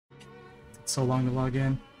so long to log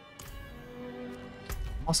in.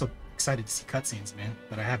 I'm also excited to see cutscenes, man,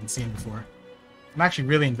 that I haven't seen before. I'm actually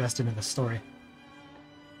really invested in the story.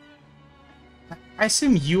 I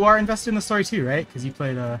assume you are invested in the story too, right? Because you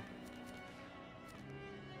played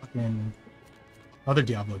fucking other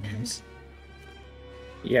Diablo games.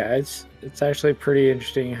 Yeah, it's actually pretty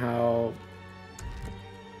interesting how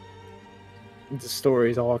the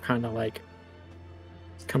stories all kind of like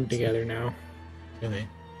come together now. Really?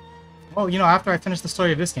 Well, you know, after I finish the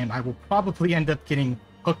story of this game, I will probably end up getting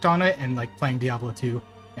hooked on it and like playing Diablo 2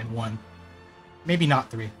 and 1. Maybe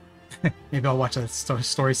not 3. Maybe I'll watch a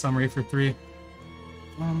story summary for 3.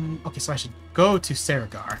 Okay, so I should go to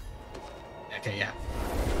Saragar. Okay, yeah.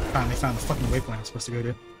 Finally found the fucking waypoint I'm supposed to go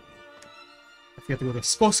to. I forgot to go to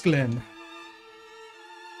Sposklen.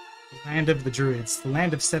 The land of the druids. The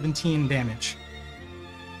land of 17 damage.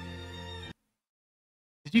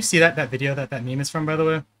 Did you see that video that meme is from, by the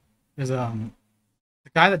way? There's the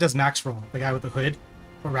guy that does max roll, the guy with the hood,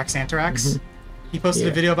 or Raxantarax. He posted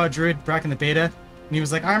a video about druid back in the beta, and he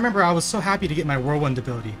was like, I remember I was so happy to get my whirlwind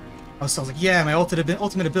ability. I was like, yeah, my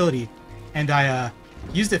ultimate ability, and I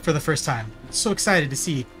used it for the first time. I was so excited to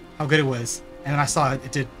see how good it was, and then I saw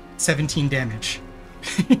it did 17 damage.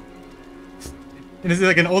 And it's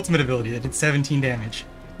like an ultimate ability that did 17 damage.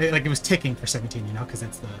 It was ticking for 17, you know, because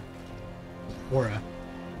that's the aura.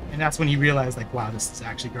 And that's when he realized, like, wow, this is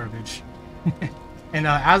actually garbage. And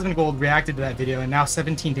Asmongold reacted to that video, and now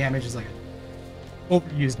 17 damage is like an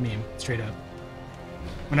overused meme, straight up.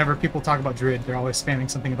 Whenever people talk about Druid, they're always spamming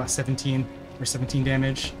something about 17 or 17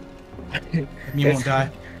 damage. Meme won't die.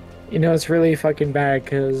 You know, it's really fucking bad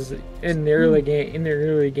because in the early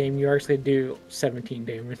game, you actually do 17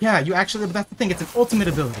 damage. Yeah, you actually. That's the thing. It's an ultimate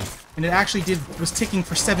ability, and it actually was ticking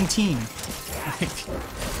for 17. Like,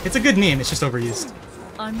 it's a good meme. It's just overused.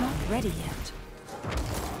 I'm not ready yet.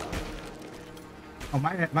 Oh,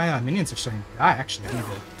 my minions are starting to die. Actually, I need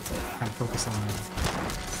to kind of focus on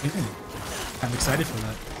minion. I'm excited for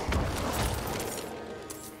that.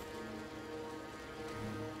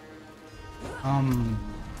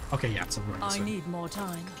 Okay, yeah, so we're I need more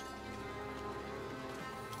time.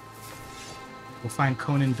 We'll find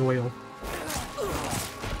Conan Doyle.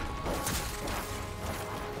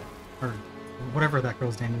 Or whatever that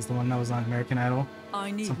girl's name is, the one that was on American Idol.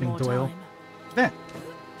 I need something more Doyle. time. That.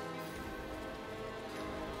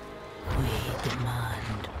 We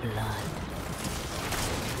demand blood.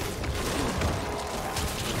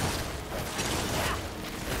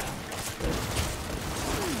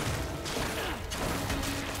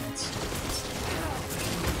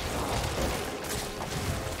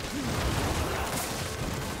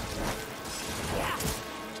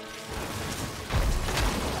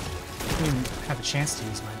 I didn't even have a chance to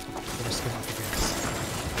use my first skill off the grass.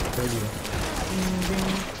 Where are you? Ding,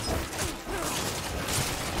 ding.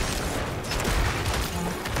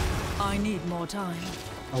 I need more time.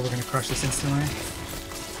 Oh, we're gonna crush this instantly.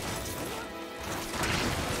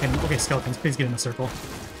 Okay, skeletons, please get in the circle.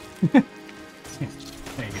 There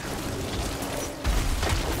you go.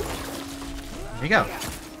 There you go.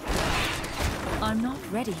 I'm not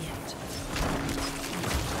ready yet.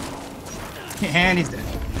 And he's dead.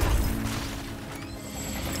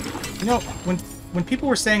 You know, when people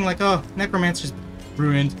were saying like, oh, Necromancer's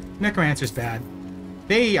ruined, Necromancer's bad,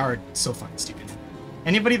 they are so fucking stupid.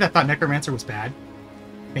 Anybody that thought Necromancer was bad,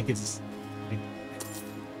 I think is like,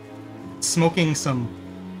 smoking some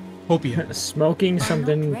opium. Smoking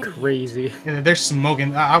something crazy. Yeah, they're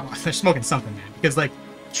smoking something, man. Because like,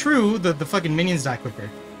 true, the fucking minions die quicker.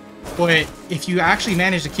 But if you actually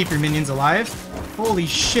manage to keep your minions alive, holy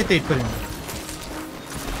shit, they put in work.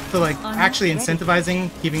 So like, actually incentivizing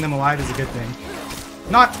keeping them alive is a good thing.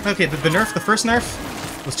 Not okay. The nerf, the first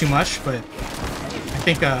nerf, was too much, but I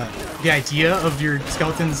think the idea of your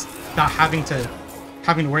skeletons not having to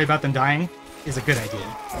worry about them dying is a good idea.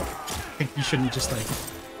 I think you shouldn't just like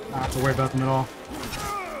not have to worry about them at all.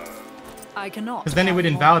 I cannot. Because then it would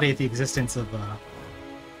invalidate the existence of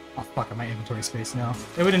oh fuck, my inventory space now.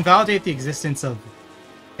 It would invalidate the existence of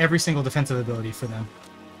every single defensive ability for them.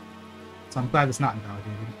 So I'm glad it's not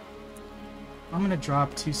invalidated. I'm gonna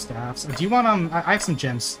drop 2 staffs. Do you want I have some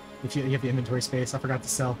gems if you have the inventory space. I forgot to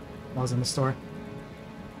sell while I was in the store.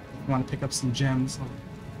 If you want to pick up some gems.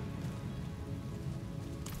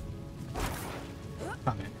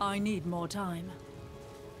 Come in. I need more time.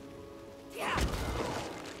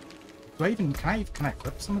 Do I even can I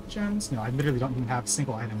equip some of the gems? No, I literally don't even have a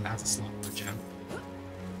single item that has a slot for a gem.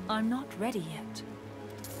 I'm not ready yet.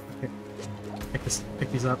 Okay.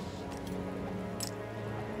 Pick these up.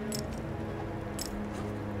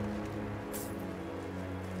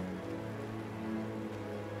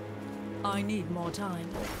 I need more time.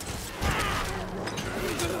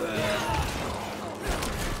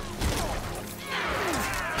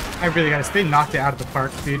 I really gotta say, they knocked it out of the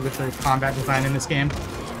park, dude, with the combat design in this game.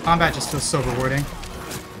 Combat just feels so rewarding.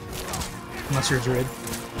 Unless you're a druid.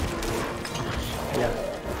 Yeah.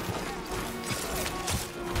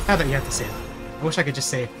 Now that you have to say it. I wish I could just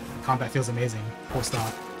say combat feels amazing. Full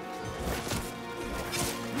stop.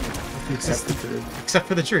 Except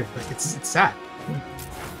for the druid. Like, it's sad.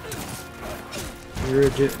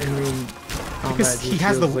 Because he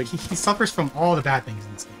has he suffers from all the bad things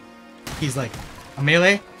in this game. He's like a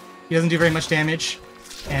melee. He doesn't do very much damage,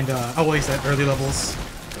 and oh well, he's at early levels,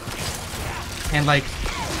 and like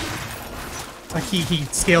he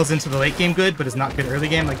scales into the late game good, but is not good early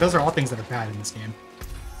game. Like those are all things that are bad in this game.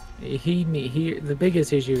 The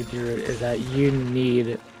biggest issue with Druid is that you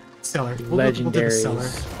need Stellar. Legendaries. We'll do the Stellar.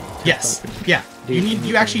 Yes. Yeah.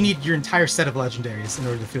 You actually need your entire set of legendaries in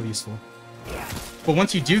order to feel useful. But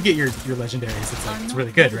once you do get your legendaries, it's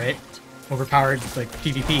really good, right? Overpowered like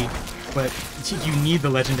PvP, but you need the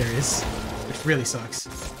legendaries, which really sucks.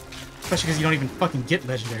 Especially because you don't even fucking get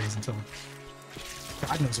legendaries until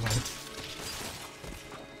God knows when.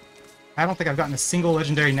 I don't think I've gotten a single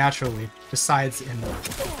legendary naturally, besides in the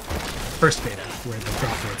first beta, where the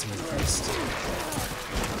drop rates were increased.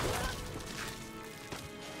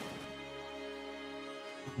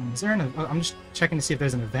 Is there an? I'm just checking to see if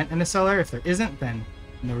there's an event in the cellar. If there isn't, then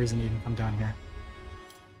no reason to even come down here.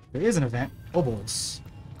 There is an event. Obols.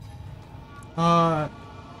 Oh,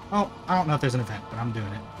 I don't know if there's an event, but I'm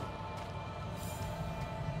doing it.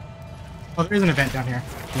 Oh, there is an event down here.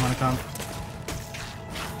 If you want to come.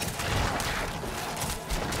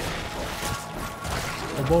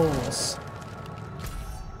 Obols.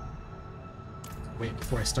 Wait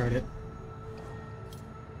before I start it.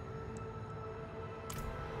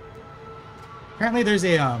 Apparently there's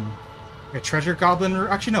a treasure goblin room.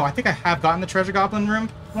 Actually, no, I think I have gotten the treasure goblin room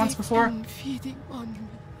once before.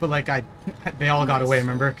 But like they all got away,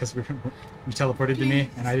 remember? Because you teleported to me,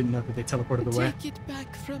 and I didn't know that they teleported away. Take it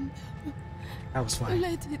back from them. That was fine.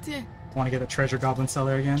 Let it in. Want to get a treasure goblin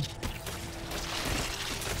cellar again?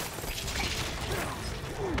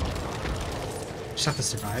 Just have to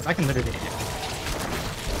survive. I can literally hit it.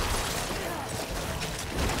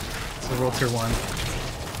 So roll tier 1.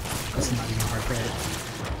 This is not even hard credit.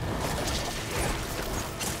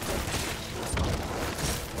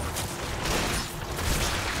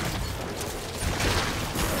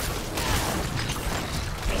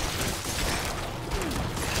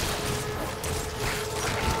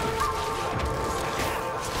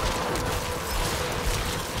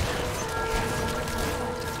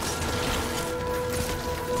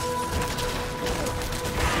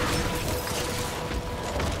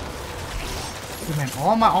 Man,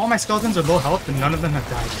 all my skeletons are low health, and none of them have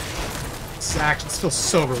died yet. It's actually, it feels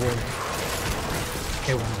so rewarding.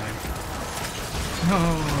 Okay, one died. No,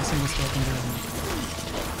 single skeleton died.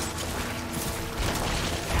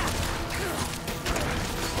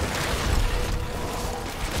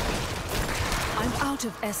 I'm out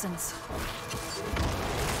of essence.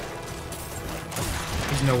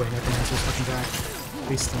 There's no way Necromancer's fucking back. At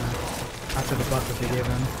least after the buff that they gave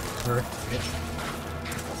him. Or, yeah.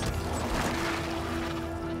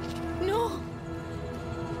 No.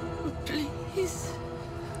 Please.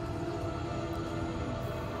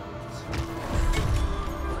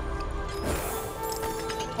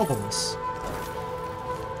 Obols.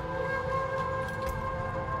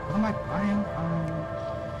 What am I buying?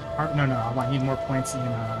 No, I need more points in, I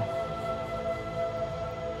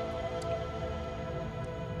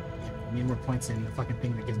need more points in the fucking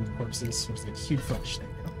thing that gives me corpses. Which is like huge flesh. There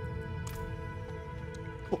we go.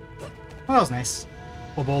 Cool. Oh, that was nice.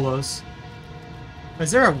 Obolos.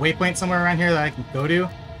 Is there a waypoint somewhere around here that I can go to?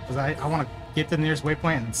 Because I want to get to the nearest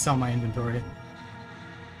waypoint and then sell my inventory.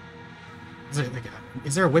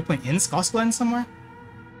 Is there a waypoint in Skosklen somewhere?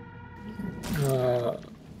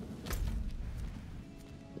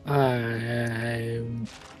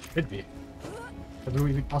 Could be. But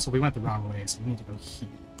we went the wrong way, so we need to go here.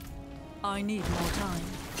 I need more time.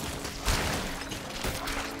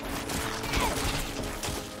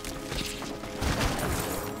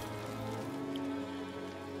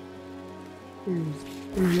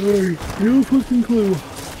 No fucking clue. Don't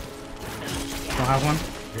have one?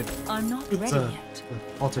 Good. I'm not It's ready a yet.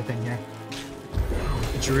 the altar thing here.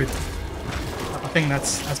 The druid. A thing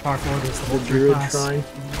that's as powerful as the whole druid class. Shrine.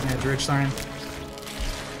 Yeah, druid shrine.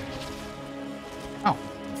 Oh.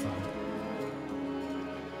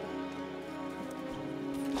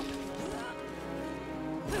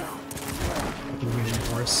 Fucking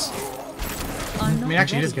horse. I'm not mean,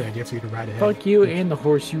 actually, it is a good idea for you to ride ahead. Fuck you and the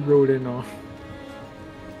horse you rode in off.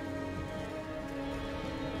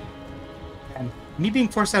 And me being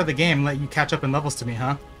forced out of the game let you catch up in levels to me,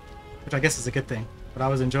 huh? Which I guess is a good thing. But I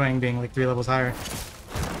was enjoying being like 3 levels higher.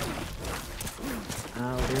 The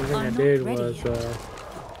only thing I I'm did not ready was yet.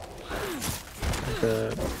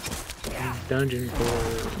 the dungeon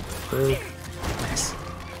for Rogue. Nice.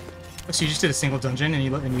 Oh, so you just did a single dungeon and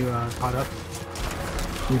you caught up?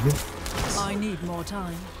 I need more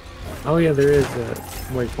time. Oh yeah, there is a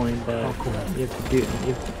waypoint, but Oh, cool. you have to do.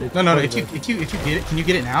 It's No. part of If you get it, can you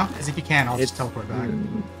get it now? Because if you can, I'll just It's- teleport back.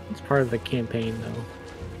 It's part of the campaign, though.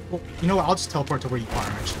 Well, you know what? I'll just teleport to where you are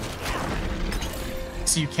actually.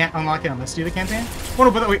 So you can't unlock it unless you do the campaign? Oh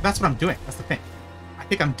no, but wait, that's what I'm doing. That's the thing. I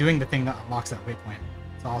think I'm doing the thing that unlocks that waypoint.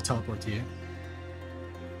 So I'll teleport to you.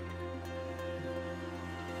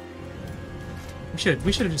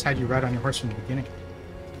 We should have just had you ride on your horse from the beginning.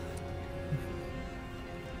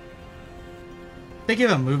 If they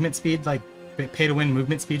give a movement speed, like pay to win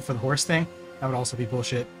movement speed for the horse thing, that would also be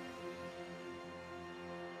bullshit.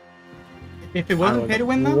 If it wasn't pay to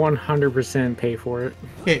win though, 100% pay for it.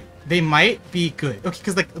 okay, they might be good. Okay,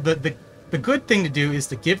 because like the good thing to do is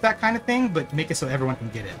to give that kind of thing, but make it so everyone can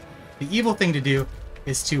get it. The evil thing to do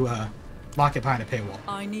is to lock it behind a paywall.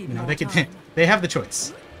 I need You know, more they can time. they have the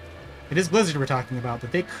choice. It is Blizzard we're talking about,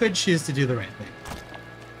 but they could choose to do the right thing.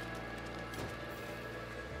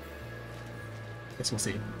 Guess we'll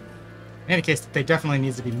see. In any case, there definitely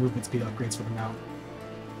needs to be movement speed upgrades for them now.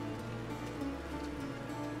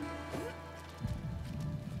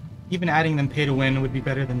 Even adding them pay to win would be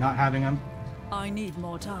better than not having them, I need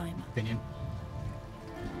more time. opinion.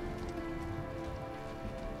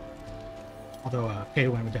 Although pay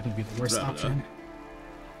to win would definitely be the worst Traveler. option.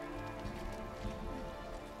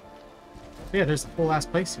 But yeah, there's a whole ass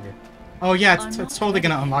place here. Oh yeah, I'm it's not totally ready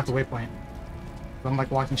gonna unlock yet. the waypoint. So I'm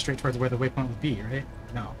like walking straight towards where the waypoint would be, right?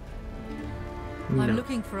 No. I'm No.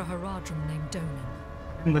 looking for a Haradrim named Donan.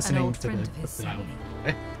 I'm listening old to the friend of his dialogue. saying.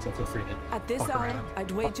 Okay? So feel free to At this fuck hour, around.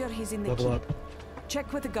 I'd wager he's in the Level keep. up.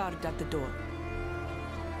 Check with the guard at the door.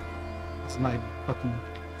 This is my fucking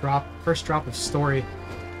first drop of story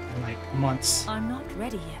in like months. I'm not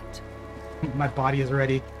ready yet. My body is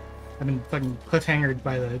ready. I've been fucking cliffhangered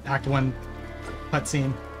by the Act 1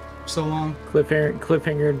 cutscene for so long.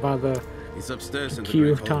 Cliffhangered by the He's upstairs in the queue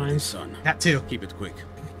great of hall with his times. son. That too. Keep it quick.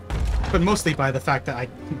 But mostly by the fact that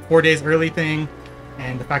 4 days early thing,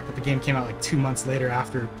 and the fact that the game came out like 2 months later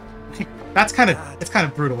after. It's kind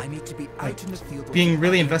of brutal. I need to be out Like, in the field with being the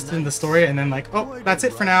really fire invested in the knights. story and then like, oh, that's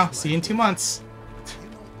it for now. See you in 2 months.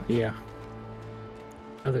 Yeah.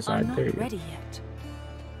 Other I'm side, not there you go. ready yet.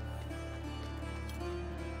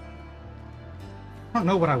 I don't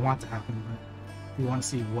know what I want to happen, but we want to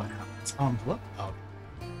see what happens. What? Oh,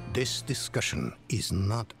 This discussion is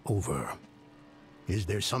not over. Is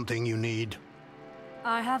there something you need?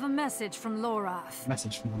 I have a message from Lorath.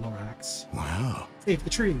 message from the Lorax. Wow. Save the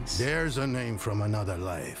trees. There's a name from another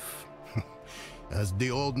life. Has the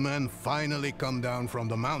old man finally come down from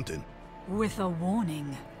the mountain? With a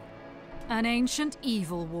warning. An ancient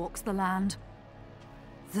evil walks the land.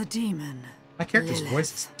 The demon. My character's Lilith.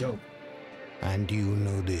 voice is dope. And you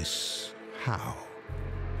know this how?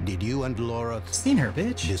 Did you and Laura Seen her,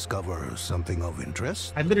 bitch. discover something of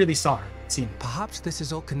interest? I literally saw her. Seen her. Perhaps this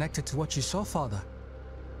is all connected to what you saw, Father.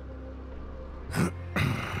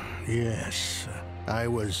 Yes. I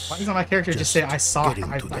was... Why doesn't my character just say, I saw her?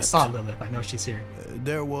 getting to I that. saw Lilith. I know she's here.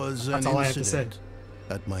 There was That's an all I have to say. incident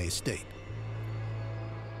at my estate.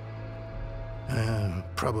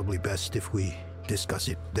 Probably best if we discuss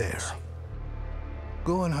it there.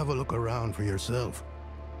 Go and have a look around for yourself.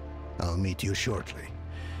 I'll meet you shortly,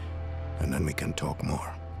 and then we can talk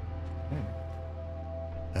more.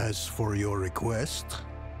 As for your request,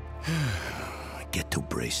 get to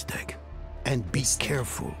Braysteg. And be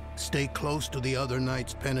careful. Stay close to the other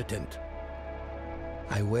knight's penitent.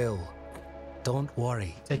 I will. Don't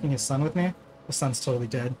worry. Taking his son with me? The son's totally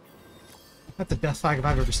dead. That's the death flag if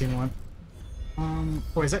I've ever seen one.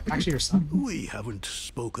 Boy, is that actually your son? We haven't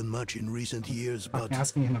spoken much in recent years, I'm but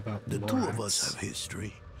asking him about the two of us Lorax. have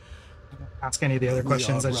history. Ask any of the other We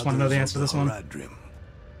questions. are I just want to know the brothers answer to of this the one. Haradrim.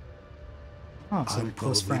 Oh, so I'm we're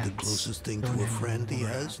close probably friends. the closest thing to Donan a and friend he Lorax.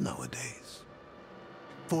 has nowadays.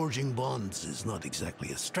 Forging bonds is not exactly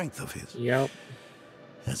a strength of his, Yep.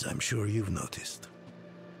 as I'm sure you've noticed.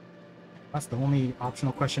 That's the only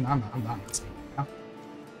optional question I'm not asking. I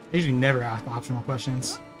usually never ask optional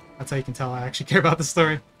questions. That's how you can tell I actually care about the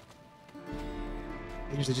story.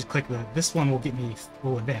 I usually just click this one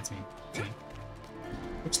will advance me thing,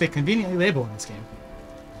 which they conveniently label in this game.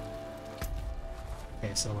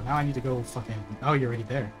 Okay, so now I need to go fucking... Oh, you're already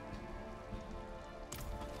there.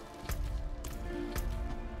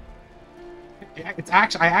 It's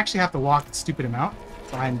actually... I actually have to walk a stupid amount,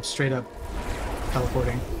 so I'm straight up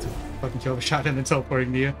teleporting to fucking kill the shot and then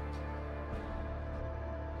teleporting to you.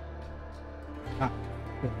 Ah,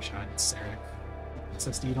 kill the shot, it's Sarah.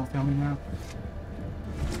 SSD, don't fail me now.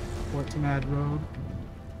 Port to Mad Road.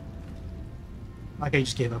 Like I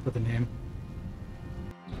just gave up with the name.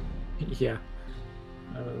 Yeah.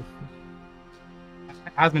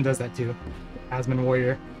 Asmund does that too. Asmund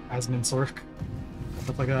Warrior, Asmund Sork,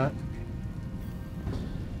 stuff like that.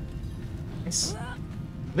 Nice.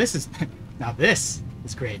 This is now this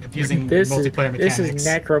is great. Abusing multiplayer mechanics. This is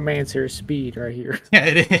necromancer speed right here. Yeah,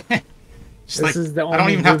 it is. Just This like, is the I don't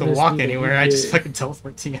only even have to movement walk speed that anywhere. you I just get. fucking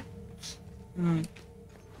teleport to you.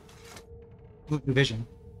 Look, the vision.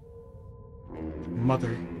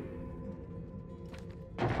 Mother.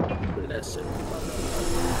 Blessed.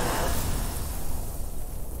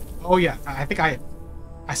 Oh yeah, I think I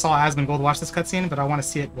saw Asmund Gold watch this cutscene, but I want to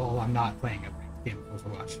see it while I'm not playing a game of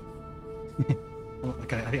Overwatch.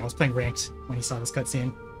 Like I think I was playing ranked when he saw this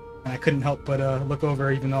cutscene, and I couldn't help but look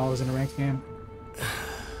over even though I was in a ranked game.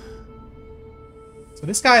 So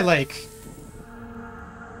this guy, like,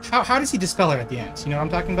 how does he dispel her at the end? You know what I'm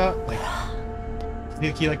talking about? Like,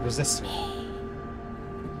 he like resists her.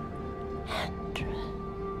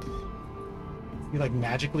 You like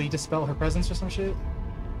magically dispel her presence or some shit?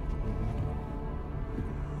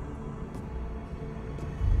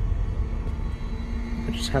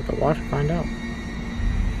 I just have to watch and find out.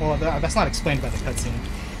 Well, that's not explained by the cutscene.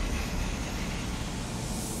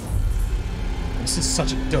 This is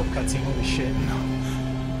such a dope cutscene, holy shit. No.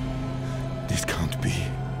 This can't be.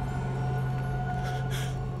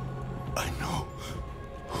 I know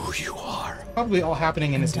who you are. Probably all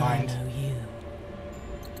happening in his And mind. I know you,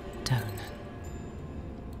 Donan.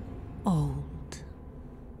 Old,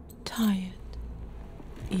 tired,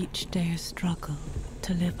 each day a struggle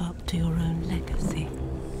to live up to your own legacy.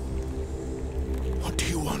 What do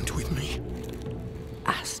you want with me?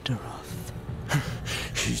 Astaroth.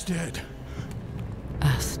 She's dead.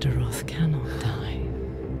 Astaroth cannot die.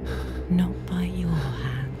 Not by your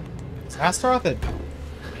hand. Is Astaroth an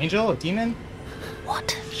angel, a demon?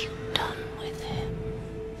 What have you done with him?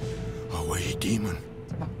 Away, demon.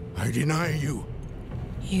 I deny you.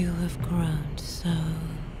 You have grown so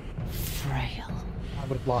frail. I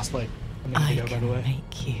would have lost like a I minute ago, by the can way.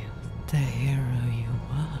 make you the hero you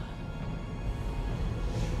were.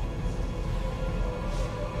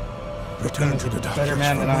 Return to the darkness Better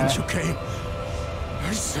man from than I. whence you came.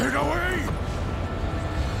 I said away!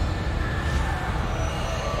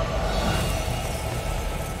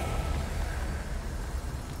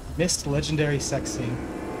 Missed legendary sex scene.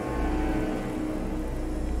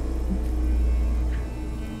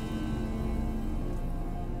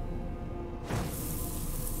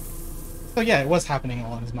 So yeah, it was happening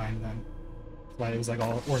all in his mind then. That's why it was like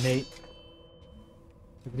all ornate.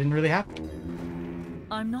 It didn't really happen.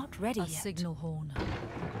 I'm not ready A yet. signal horn.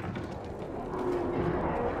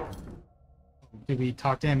 Did we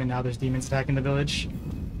talk to him and now there's demons attacking the village?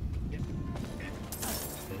 Yeah. Okay.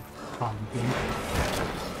 Common theme.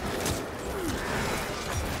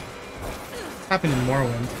 Happened in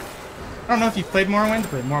Morrowind. I don't know if you've played Morrowind,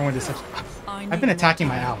 but Morrowind is such... I've been attacking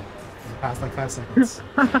my owl for the past like 5 seconds.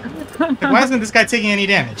 Like, why isn't this guy taking any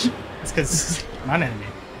damage? It's because I'm not an enemy.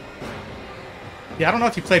 Yeah, I don't know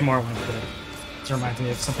if you played Morrowind, but it reminds me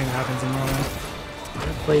of something that happens in Morrowind.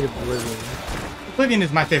 I played Oblivion. Oblivion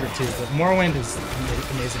is my favorite too, but Morrowind is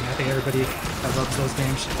amazing. I think everybody that loves those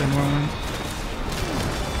games should play Morrowind.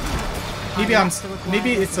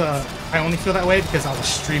 Maybe it's I only feel that way because I was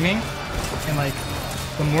streaming, and like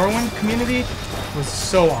the Morrowind community was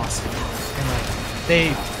so awesome, and like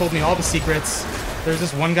they told me all the secrets. There's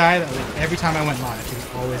this one guy that like every time I went live, he was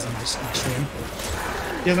always in my stream.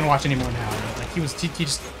 He doesn't watch anymore now, but like he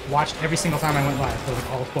just watched every single time I went live for like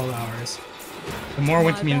all 12 hours. The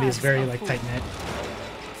Morrowind community is very like tight knit.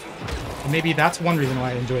 And maybe that's one reason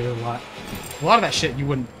why I enjoyed it a lot. A lot of that shit you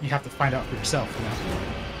have to find out for yourself, you know.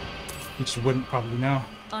 You just wouldn't probably know.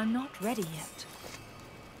 I'm not ready yet.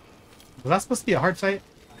 Was that supposed to be a hard fight?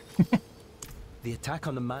 The attack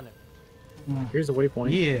on the manor. Here's the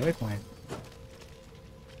waypoint. Yeah, waypoint.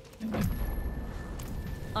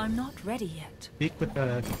 I'm not ready yet. Speak with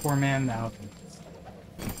the 4-man now.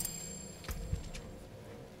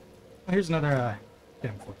 Oh, here's another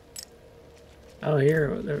gem for you. Oh,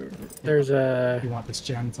 there's a You want this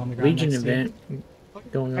gem? It's on the ground. Legion next to you. event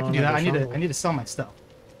going on. I can do that. at the I need to sell my stuff.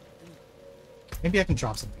 Maybe I can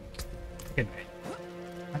drop something. Okay,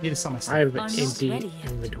 I need to sell my stuff. I have an I'm not empty ready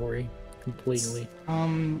yet. inventory. completely.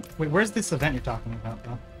 Wait, where's this event you're talking about,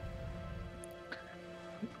 though?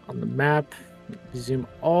 On the map, zoom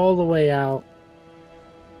all the way out.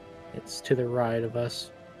 It's to the right of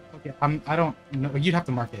us. Okay, I don't know. You'd have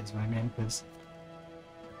to mark it, is what I mean, because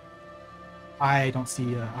I don't see.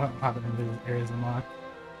 I don't have any of those areas unlocked.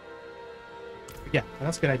 But yeah,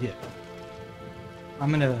 that's a good idea.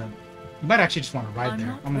 I'm gonna. You might actually just want to ride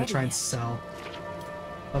there. I'm gonna try and sell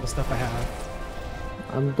all the stuff I have.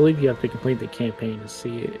 I believe you have to complete the campaign to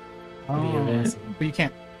see it. Oh, the I event. see. But you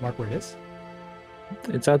can't mark where it is.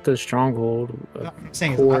 It's at the stronghold. No, I'm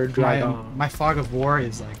saying Core is, Dragon. my fog of war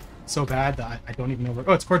is like so bad that I don't even know where.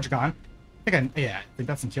 Oh, it's Core Dragon. I think I think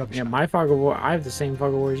that's in Kyoto. Yeah, my fog of war. I have the same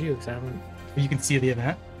fog of war as you, because I haven't. You can see the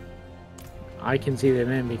event. I can see the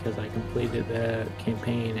event because I completed the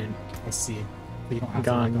campaign and I see. But you don't have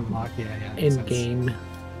gone to like unlock. Yeah. in Makes sense. game. You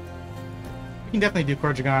can definitely do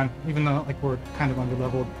Core Dragon, even though like we're kind of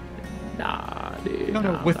underleveled. Nah, dude. No,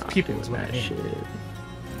 I'm with not people doing is what I that mean. shit.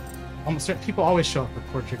 Almost people always show up for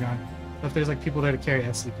Core Dragon. So if there's like people there to carry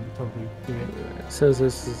us, you can totally do it. It says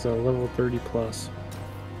this is a level 30 plus.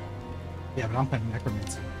 Yeah, but I'm playing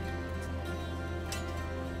Necromancy.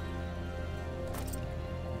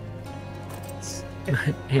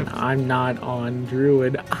 And I'm not on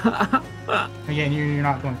Druid. Again, you're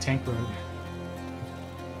not going tank rogue.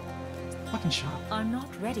 Fucking shot. I'm not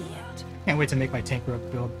ready yet. Can't wait to make my tank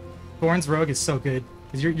rogue build. Thorn's rogue is so good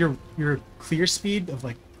because your clear speed of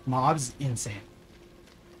like mobs is insane.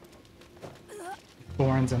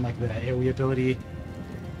 Thorns and like the AoE ability.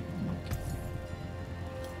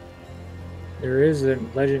 There is a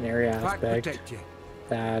legendary Back aspect protect you.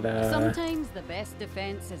 that Sometimes the best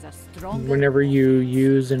defense is a stronger. whenever you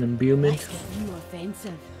use an imbuement, Let's get you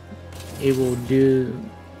offensive. it will do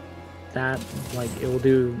that. Like it will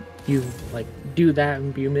do you like do that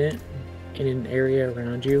imbuement in an area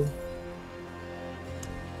around you.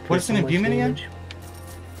 What's an so much imbuement again? damage.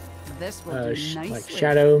 This will do nicely. Like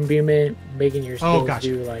shadow imbuement, making your skills gotcha.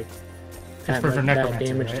 do like that, For like, that necromancy,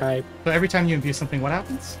 damage right? type. So every time you imbue something, what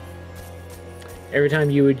happens? Every time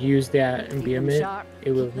you would use that Keep them imbuement, sharp,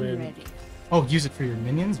 it would keep them win. ready. Oh, use it for your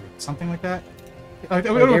minions or something like that? Like,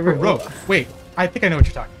 every- rogue. Wait, I think I know what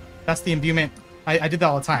you're talking about. That's the imbuement. I did that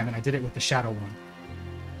all the time, and I did it with the shadow one.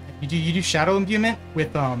 You do shadow imbuement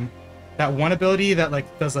with that one ability that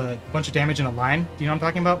like does a bunch of damage in a line. Do you know what I'm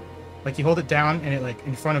talking about? Like you hold it down and it like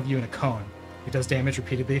in front of you in a cone. It does damage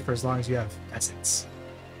repeatedly for as long as you have essence.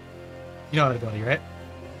 You know that ability, right?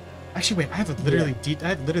 Actually, wait. I have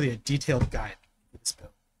literally a detailed guide for this build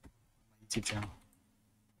on my YouTube channel.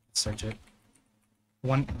 Search it.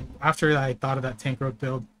 After I thought of that tank rogue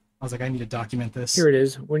build, I was like, I need to document this. Here it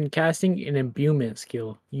is. When casting an imbuement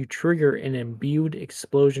skill, you trigger an imbued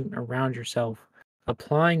explosion around yourself,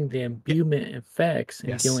 applying the imbuement effects and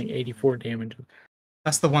Yes. dealing 84 damage.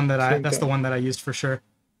 That's the one that Same that's the guy. one that I used for sure.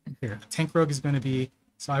 Here, tank rogue is going to be.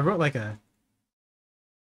 So I wrote like a.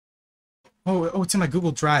 Oh, it's in my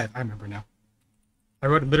Google Drive. I remember now. I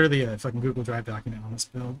wrote literally a fucking Google Drive document on this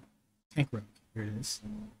build. Tank rogue. Here it is.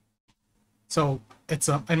 So it's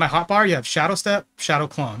in my hotbar. You have Shadow Step, Shadow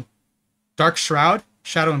Clone, Dark Shroud,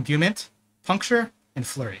 Shadow Imbuement, Puncture, and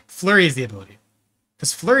Flurry. Flurry is the ability.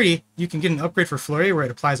 Because Flurry, you can get an upgrade for Flurry where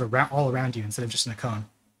it applies all around you instead of just in a cone.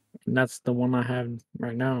 And that's the one I have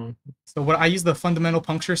right now. So what I use the fundamental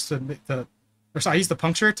punctures I use the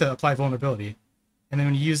puncture to apply vulnerability, and then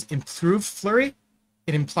when you use improved flurry,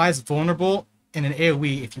 it implies vulnerable in an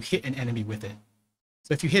AOE if you hit an enemy with it.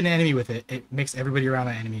 So if you hit an enemy with it, it makes everybody around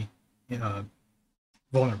that enemy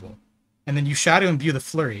vulnerable. And then you shadow imbue the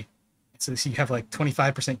flurry, so you have like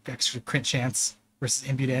 25% extra crit chance versus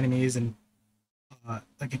imbued enemies, and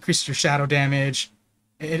like increases your shadow damage.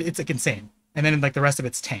 It's like insane. And then like the rest of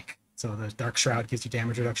it's tank. So the Dark Shroud gives you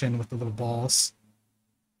damage reduction with the little balls,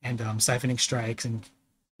 and siphoning strikes, and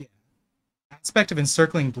yeah. Aspect of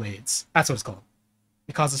encircling blades. That's what it's called.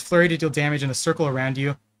 It causes flurry to deal damage in a circle around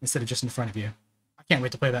you instead of just in front of you. I can't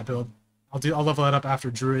wait to play that build. I'll level it up after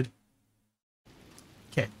Druid.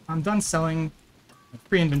 Okay, I'm done selling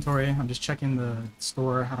free inventory. I'm just checking the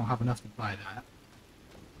store. I don't have enough to buy that.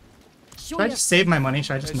 Should I just save my money?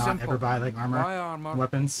 Should I just It's not simple. ever buy like Buy armor, armor,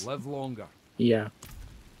 weapons? live longer. Yeah.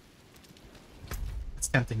 It's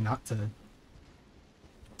tempting not to.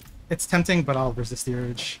 It's tempting, but I'll resist the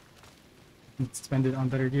urge and spend it on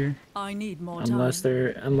better gear. I need more time.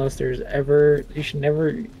 Unless there's ever, you should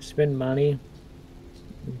never spend money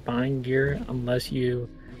buying gear unless you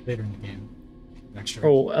Later in the game, extra.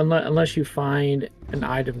 unless you find an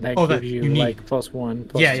item that Oh, that gives you you need. like +1,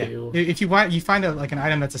 +2. If you find like an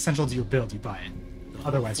item that's essential to your build, you buy it.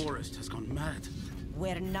 Otherwise, forest has gone mad.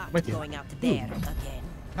 We're not With you. going out there again.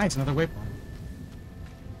 Nice, another waypoint.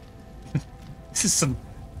 This is some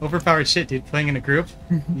overpowered shit, dude. Playing in a group,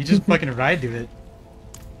 you just fucking ride to it.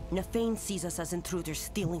 Nefane sees us as intruders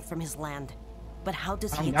stealing from his land. But how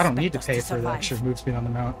does he I don't need to expect pay us for the survive? extra move speed on the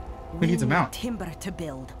mount. Who We needs a need mount? timber to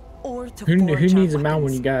build, or to Who forge our needs a mount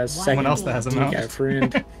when weapons. you got a second? Someone else that has a you mount. got a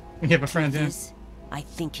friend. You have a friend, yeah. I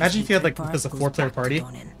think Imagine if you had like history this a goes 4-player back to party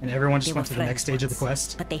Donan. and everyone just They went were to the next friends stage of the once,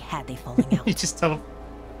 quest. but they had a falling out. You just tell.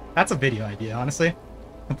 That's a video idea, honestly.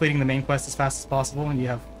 Completing the main quest as fast as possible, and you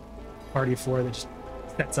have a party of 4 that just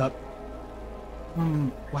sets up.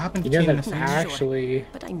 What happened You between know the that things? actually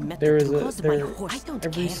But I met there the was a cause of my there horse. I don't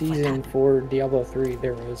every care for season that. for Diablo 3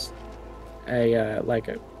 there was a like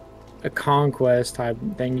a conquest type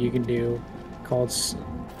thing you can do called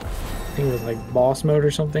I think it was like boss mode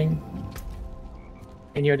or something,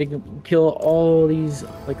 and you had to kill all these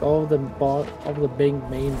like all the big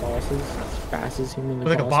main bosses as fast as humanly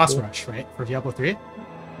Like a possible. boss rush, right? For Diablo 3?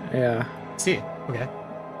 Yeah, See, okay.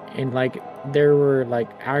 and like there were like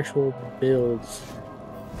actual builds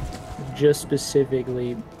just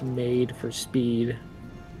specifically made for speed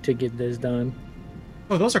to get this done.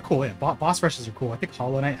 Oh, those are cool. Yeah, boss rushes are cool. I think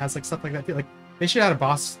Hollow Knight has like stuff like that too. Like they should add a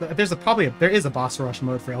boss. There is a boss rush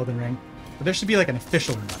mode for Elden Ring, but there should be like an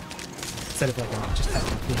official one instead of like just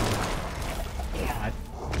having being. God.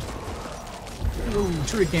 Ooh,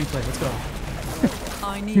 Druid gameplay. Let's go.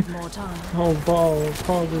 I need more time. Oh,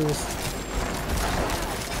 pauses.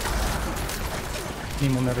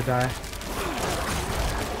 Team will never die.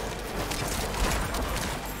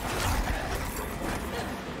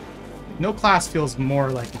 No class feels more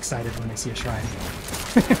like excited when they see a shrine.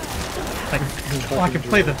 Like, oh, I can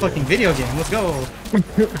play the fucking video game. Let's go.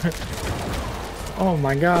 Oh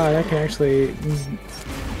my god, I can actually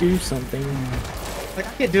do something. Like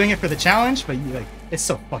I get doing it for the challenge, but you like it's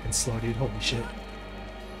so fucking slow, dude. Holy shit.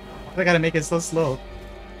 I gotta make it so slow.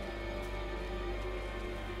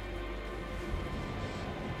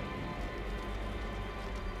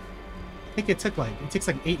 I think it takes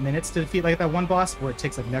like 8 minutes to defeat like that one boss, where it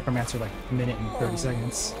takes like Necromancer like a minute and 30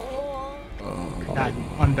 seconds. That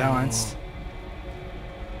unbalanced.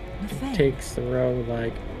 It takes the row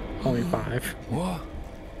like only 5. What?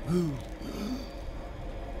 Who?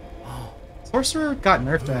 Sorcerer got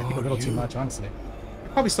nerfed, I think, a little too much, honestly.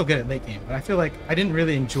 I'm probably still good at late game, but I feel like I didn't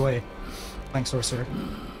really enjoy playing Sorcerer.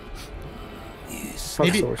 Fuck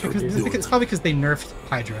Maybe Sorcerer, because, dude. it's probably because they nerfed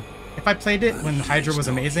Hydra. If I played it when Hydra was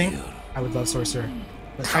amazing, I would love Sorcerer.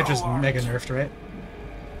 But Hydra's mega nerfed, right?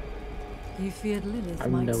 You feared Lilith I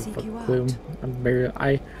have might no seek fucking you clue. out.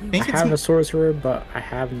 I think it's have a sorcerer, but I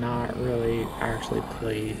have not really actually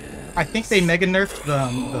played. I think they mega nerfed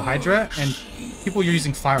the Hydra, and people are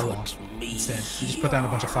using firewall instead. You just put down a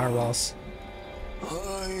bunch of firewalls.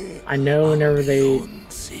 I know whenever they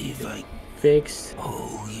fixed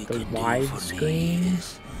the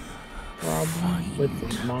widescreen problem with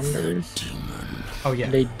the monitors, Oh yeah.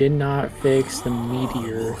 they did not fix the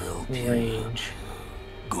meteor range.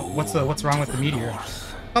 What's wrong with the meteor? I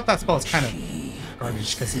thought that spell was kind of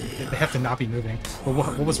garbage because they have to not be moving. But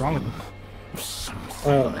what was wrong with it?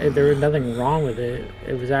 Well, there was nothing wrong with it.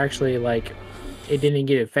 It was actually like it didn't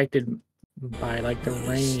get affected by like the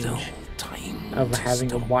range of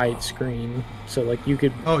having a wide screen. So like you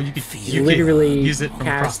could you could literally use it from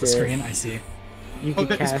across cast the screen. I see. You Oh,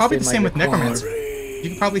 could it's cast probably it the in, same like, with a corner. Necromancer. You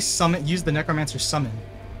could probably use the Necromancer summon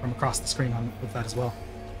from across the screen with that as well.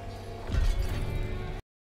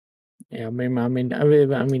 Yeah, I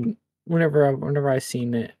mean, whenever I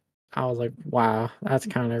seen it, I was like, wow, that's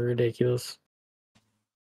kind of ridiculous.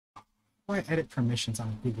 Before I edit permissions on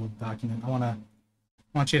a Google document, I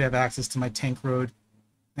want you to have access to my Tank Road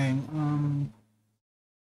thing.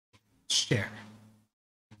 Share.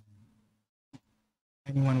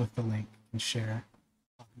 Anyone with the link can share.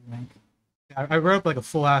 Link. I wrote up like a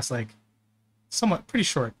full ass, like somewhat pretty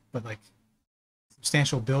short, but like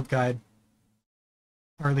substantial build guide,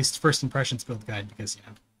 or at least first impressions build guide, because I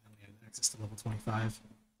only have access to level 25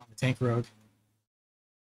 on the Tank Road.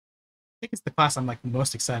 I think it's the class I'm like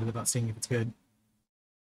most excited about seeing if it's good.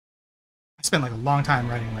 I spent like a long time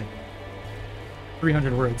writing like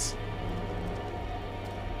 300 words.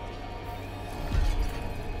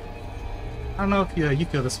 I don't know if you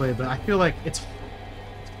feel this way, but I feel like it's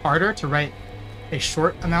harder to write a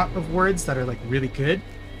short amount of words that are like really good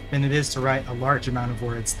than it is to write a large amount of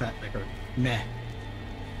words that like are meh.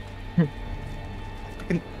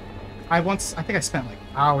 I think I spent like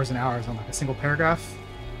hours and hours on like a single paragraph.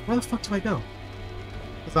 Where the fuck do I go?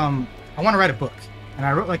 'Cause, I want to write a book, and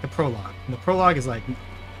I wrote like the prologue, and the prologue is like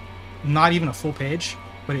not even a full page,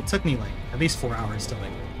 but it took me like at least 4 hours to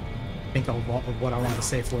like think of what I wanted to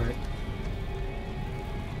say for it.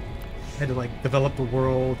 had to like develop a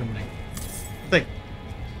world and like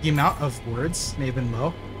the amount of words may have been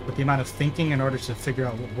low, but the amount of thinking in order to figure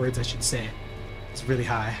out what words I should say is really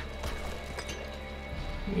high.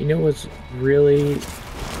 You know what really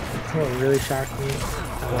shocked me?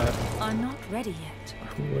 I'm not ready yet.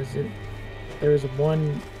 Who was it? There was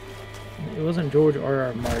one. It wasn't George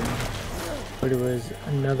R.R. Martin, but it was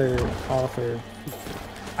another author.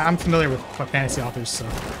 I'm familiar with fantasy authors, so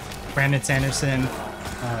Brandon Sanderson,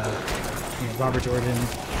 Robert Jordan,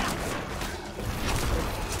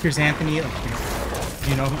 Piers Anthony. Like, do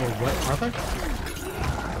you know who or what author?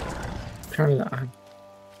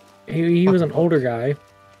 He was an older guy,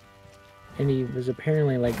 and he was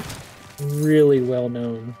apparently like really well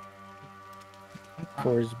known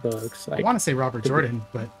for his books. Like, I want to say Robert Jordan,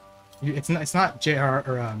 but it's not J.R.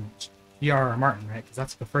 or G.R.R. Martin, right? Because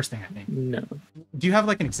that's the first thing I think. No. Do you have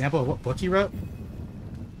like an example of what book he wrote?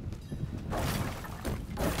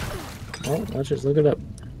 Well, let's just look it up.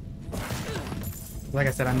 Like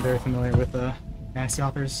I said, I'm very familiar with fantasy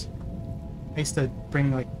authors. I used to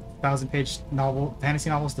bring like 1,000-page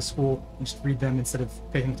fantasy novels to school and just read them instead of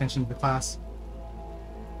paying attention to the class.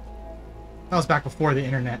 That was back before the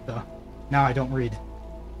internet, though. Now I don't read.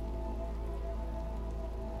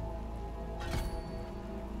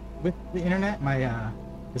 With the internet, my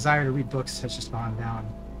desire to read books has just gone down.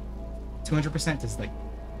 200% is like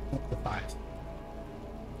the 5.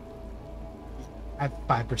 I have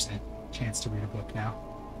 5% chance to read a book now.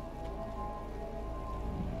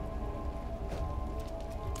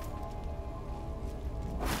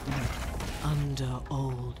 Under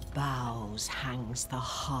old boughs hangs the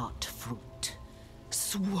heart fruit,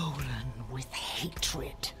 swollen with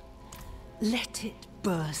hatred. Let it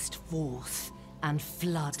burst forth and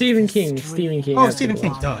flood. Stephen King. Stephen King. Oh, Stephen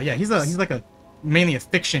King. Duh. Yeah, he's like a mainly a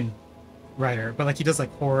fiction writer, but like he does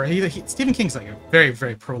like horror. Stephen King's like a very,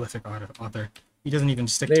 very prolific author. He doesn't even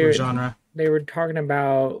stick to a genre. They were talking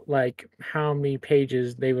about like how many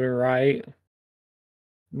pages they would write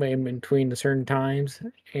in between the certain times,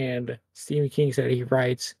 and Stephen King said he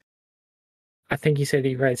writes. I think he said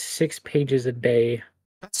he writes 6 pages a day.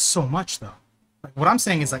 That's so much, though. Like what I'm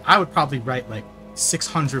saying is like I would probably write like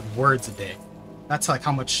 600 words a day. That's like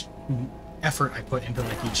how much effort I put into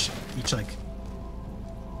like each like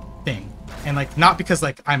thing, and like not because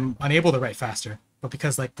like I'm unable to write faster, but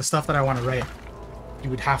because like the stuff that I want to write, you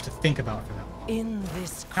would have to think about for them. In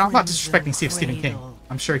this now, I'm not disrespecting Stephen King.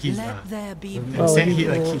 I'm sure he's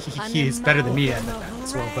he's better than me at that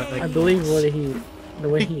as well. But like I believe the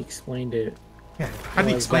way he explained it. Yeah, how do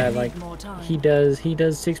you explain it? Like he does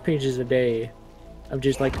 6 pages a day of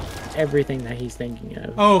just like everything that he's thinking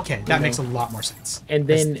of. Oh, okay, that makes a lot more sense. And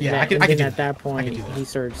then, at that I point, could do that. he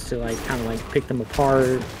starts to like kind of like pick them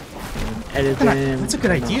apart, and edit them. That's a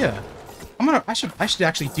good idea. I should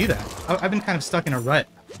actually do that. I've been kind of stuck in a rut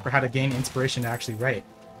for how to gain inspiration to actually write.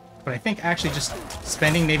 But I think actually just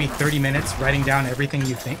spending maybe 30 minutes writing down everything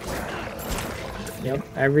you think. Yep,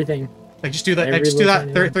 everything. Like just do that. Like just do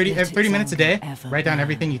that 30 minutes a day. Write down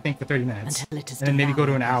everything you think for 30 minutes, and then maybe go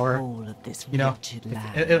to an hour. You know,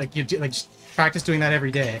 like just practice doing that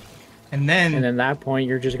every day, and then at that point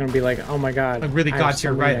you're just gonna be like, oh my god, like really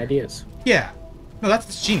god-tier writer. Ideas. Yeah, no,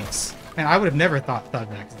 that's genius. And I would have never thought of that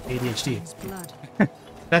because ADHD.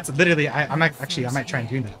 That's literally I might try and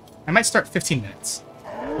do that. I might start 15 minutes.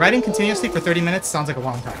 Writing continuously for 30 minutes sounds like a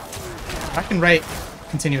long time. I can write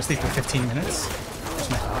continuously for 15 minutes.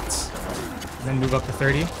 Just my thoughts. And then move up to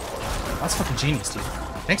 30. That's fucking genius, dude.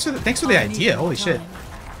 Thanks for the idea. Holy shit.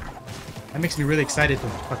 That makes me really excited to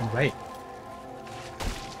fucking write.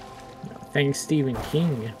 Thanks, Stephen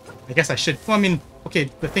King. I guess I should. Well, I mean, okay,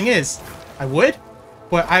 the thing is, I would,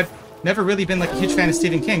 but I've never really been like a huge fan of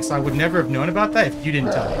Stephen King, so I would never have known about that if you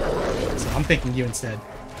didn't tell me. So I'm thinking you instead.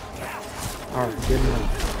 Alright, good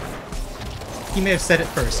enough. He may have said it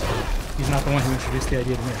first, but he's not the one who introduced the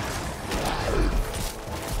idea to me.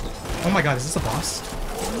 Oh my god, is this a boss?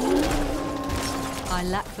 I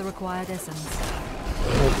lack the required essence.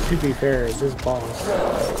 Well, to be fair, this boss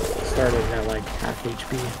started at like half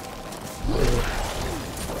HP.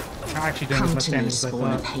 Not actually doing as much damage as I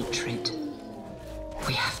thought. Of hatred.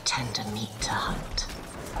 We have tender meat to hunt.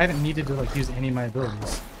 I haven't needed to like use any of my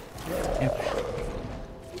abilities.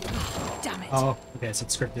 Damn it. Oh, okay, so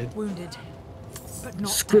it's scripted. Wounded, but not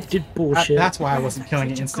scripted bullshit. That's why I wasn't killing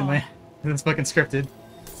it instantly. It's fucking scripted.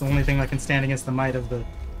 It's the only thing that can stand against the might of the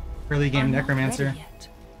early game Necromancer.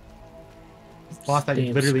 Boss that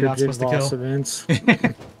you're literally not supposed to kill.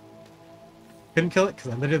 Couldn't kill it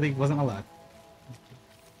because I literally wasn't allowed.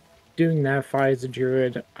 Doing that fight as a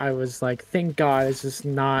druid, I was like, thank God this is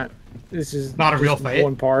not a real fight.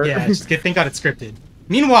 One part. Yeah, just thank God it's scripted.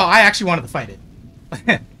 Meanwhile, I actually wanted to fight it.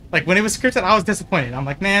 Like, when it was scripted, I was disappointed. I'm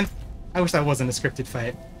like, man, I wish that wasn't a scripted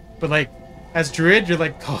fight. But, like, as Druid, you're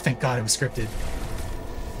like, oh, thank God it was scripted.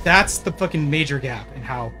 That's the fucking major gap in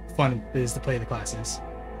how fun it is to play the classes.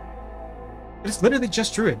 It's literally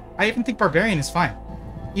just Druid. I even think Barbarian is fine.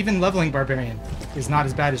 Even leveling Barbarian is not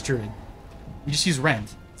as bad as Druid. You just use Rend.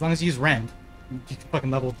 As long as you use Rend, you can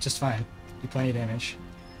fucking level just fine. Do plenty of damage.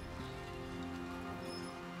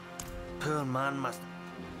 Poor man must.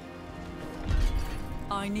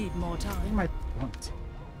 I need more What time. am I want?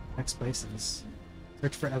 Next places.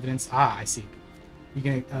 Search for evidence. Ah, I see. You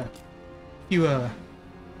can you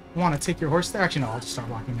want to take your horse there? Actually, no. I'll just start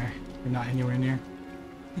walking there. You're not anywhere near.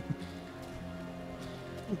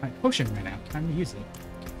 My potion right now. Time to use it.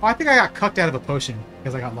 Oh, I think I got cucked out of a potion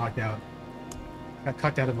because I got locked out. Got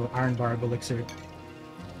cucked out of an iron barb elixir.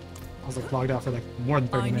 I was like logged out for like more than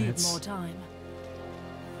 30 I need minutes. more time.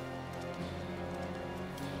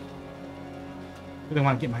 Really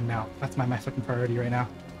want to get my mount. That's my fucking priority right now.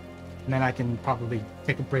 And then I can probably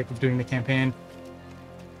take a break of doing the campaign.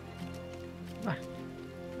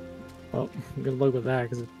 Well, good luck with that,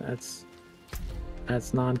 because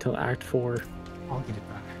that's not until Act 4. I'll get it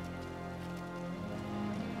done.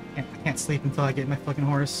 I can't sleep until I get my fucking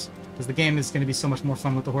horse. Because the game is going to be so much more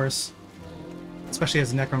fun with the horse. Especially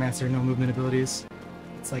as a necromancer, no movement abilities.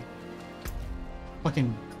 It's like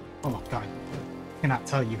fucking, oh god, I cannot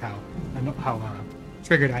tell you how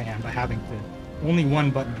triggered I am by having the only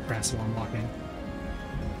one button to press while I'm walking.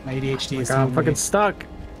 My ADHD is. I'm fucking stuck.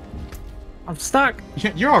 I'm stuck.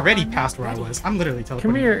 You're already past where I was. I'm literally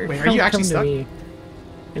teleporting. Come here. Wait, are you actually stuck? Me.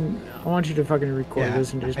 And I want you to fucking record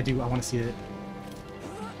this and just. I do. I want to see it.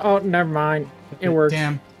 Oh, never mind. It works.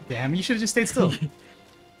 Damn! You should have just stayed still.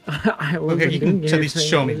 I Okay, you can at least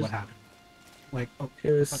show me what happened. Like, oh,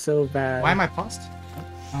 it was so bad. Why am I paused?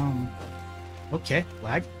 Okay,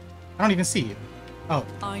 lag. I don't even see you. Oh,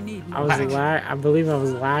 I believe I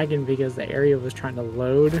was lagging because the area was trying to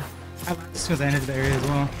load. I lagged as soon as I entered the area as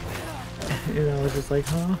well. And I was just like,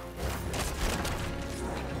 huh?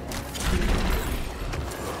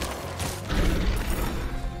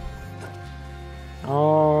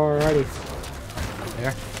 Alrighty.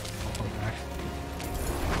 There.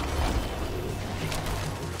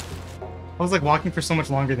 I was like walking for so much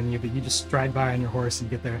longer than you, but you just stride by on your horse and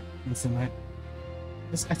get there instantly.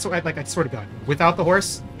 I swear to God, without the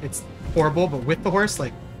horse, it's horrible, but with the horse,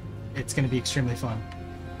 like, it's gonna be extremely fun.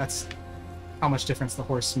 That's how much difference the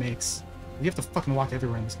horse makes. You have to fucking walk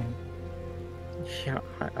everywhere in this game. Yeah,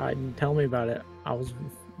 I tell me about it. I was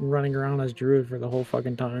running around as Druid for the whole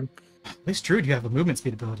fucking time. At least Druid, you have a movement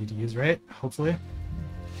speed ability to use, right? Hopefully.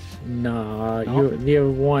 Nah, No? you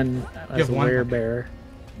have one as a werebear.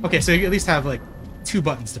 Okay, so you at least have like 2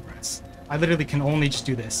 buttons to press. I literally can only just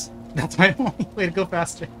do this. That's my only way to go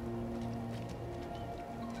faster.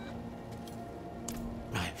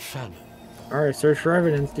 My family. Alright, search for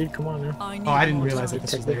evidence, dude. Come on now. Oh, I didn't realize that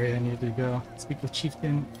this was the area I needed to go. Speak with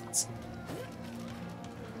Chieftain.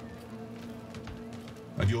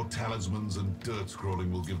 And your talismans and dirt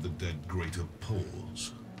scrolling will give the dead greater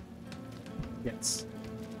pause. Yes.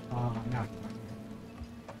 Now.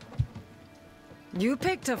 You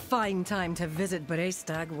picked a fine time to visit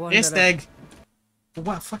Brestag, Wanderer. Brestag!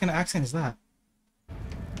 What fucking accent is that?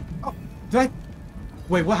 Oh, did I...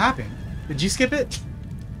 Wait, what happened? Did you skip it?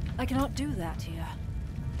 I cannot do that here.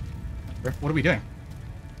 What are we doing?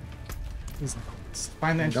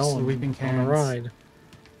 Find the entrance to the Weeping Canyons. On a ride.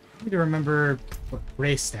 I need to remember what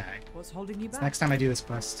Brestag. What's holding you back? Next time I do this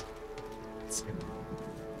quest. It's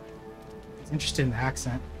interested in the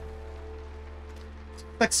accent. It's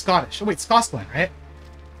like Scottish. Oh wait, Scotland, right?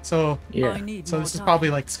 So yeah. So this is probably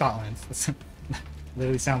like Scotland.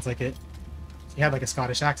 Literally sounds like it. He had like a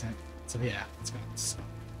Scottish accent. So yeah, it's good.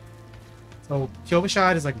 So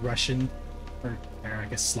Kyovashad is like Russian, or I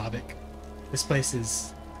guess Slavic. This place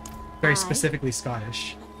is very specifically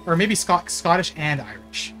Scottish, or maybe Scottish and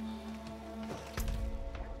Irish.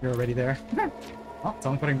 You're already there. Oh, it's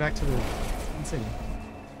only putting back to the city.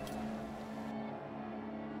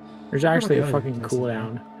 There's actually a fucking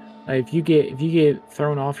cooldown. If you get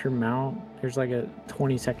thrown off your mount, there's like a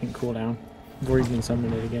 20-second cooldown before you can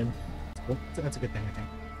summon it again. That's a good thing, I think.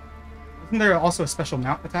 Isn't there also a special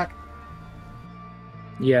mount attack?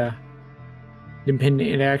 Yeah.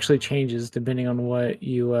 It actually changes depending on what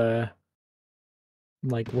you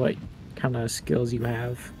like what kind of skills you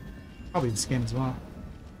have. Probably the skin as well.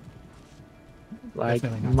 Like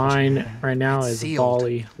mine right now is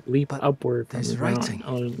volley. Leap upward from the ground.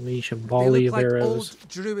 Unleash a volley of arrows. Old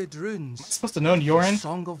Druid runes. Am I supposed to know Yorin?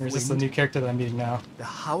 Song of or is this wind. the new character that I'm meeting now? The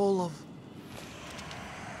howl of...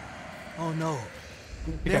 Oh no.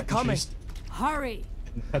 They're coming. Hurry!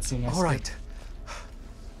 Cutscene. All right.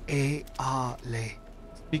 Ale.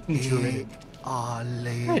 Speaking Druidic.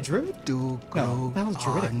 Ale. Druid? No, that was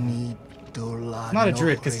Druidic. It's Not a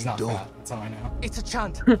druid because he's not fat. That's all I know. It's a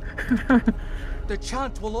chant. The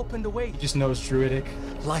chant will open the way. He just knows Druidic.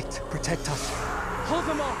 Light, protect us. Hold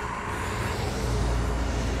them off.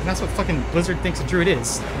 And that's what fucking Blizzard thinks a druid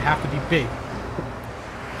is. They have to be big.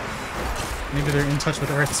 Maybe they're in touch with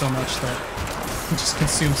Earth so much that they just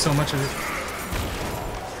consume so much of it.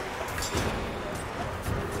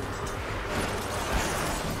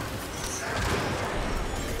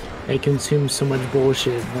 They consume so much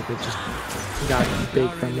bullshit that they just got big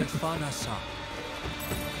from it.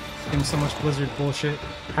 Consume so much Blizzard bullshit.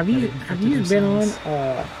 Have you been on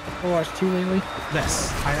Overwatch 2 lately?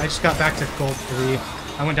 Yes. I just got back to Gold 3.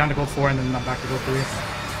 I went down to Gold 4 and then I'm back to Gold 3.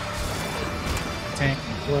 Tank.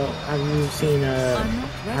 Well, have you seen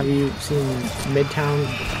Midtown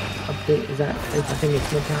update? Is that, I think it's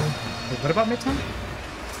Midtown. Wait, what about Midtown?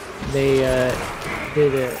 They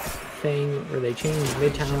did a thing where they changed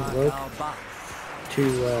Midtown's look to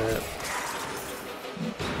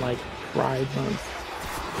like Pride Month.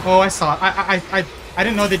 Oh, I saw it. I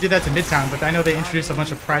didn't know they did that to Midtown, but I know they introduced a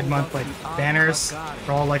bunch of Pride Month like banners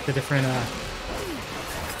for all like the different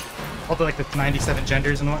all the like the 97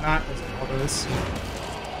 genders and whatnot. All those.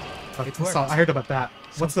 I heard about that.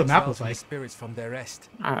 What's the map look like? Spirits from their rest.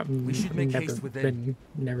 We should make haste with them.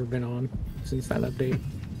 Never been on since that update.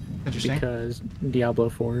 Interesting. Because Diablo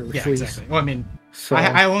 4 released. Yeah, exactly. Well, I mean, so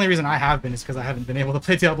I only reason I have been is because I haven't been able to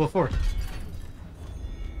play Diablo 4.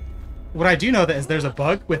 What I do know that is there's a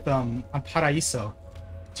bug with on Paraíso.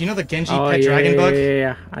 Do you know the Genji pet dragon bug?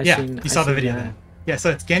 Yeah. You saw the video then. Yeah, so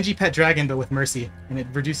it's Genji pet dragon but with Mercy, and it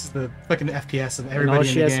reduces the fucking FPS of everybody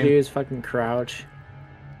in the game. All she has to do is fucking crouch.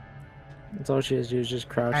 That's all she has to do is just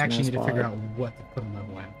crouch. I actually need to figure out what to put on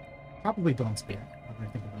level 1. Probably Bone Spear.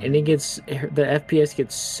 And it gets, the FPS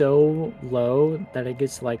gets so low that it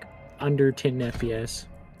gets like under 10 FPS.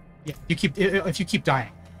 Yeah, if you keep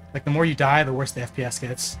dying, like the more you die, the worse the FPS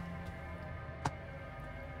gets.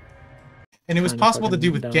 And it was possible to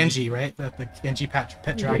do with dumb. Genji, right? The Genji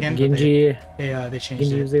pet dragon. Genji. They changed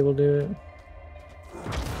Genji it. was able to do it.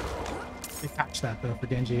 They patched that though for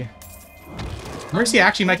Genji. Mercy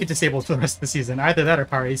actually might get disabled for the rest of the season. Either that or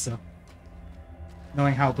Paraíso.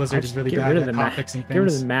 Knowing how Blizzard is really bad at hot-fixing things. Get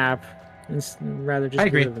rid of the map. Rather just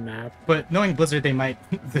get rid of the map. But knowing Blizzard, they might...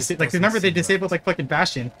 like, remember they disabled, like, fucking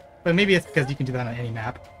Bastion. But maybe it's because you can do that on any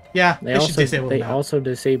map. Yeah, they should disable the map. They also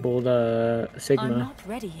disabled Sigma. I'm not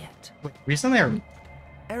ready yet. Wait, recently or...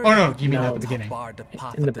 Oh no, you mean at the beginning?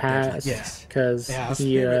 In the past, yes. Because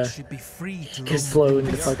he could float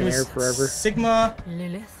in the fucking air forever. Sigma...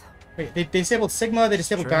 Lilith? Wait, they disabled Sigma, they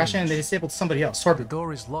disabled Bastion, and they disabled somebody else. Torbjorn. The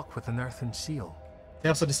door is locked with an earthen seal. They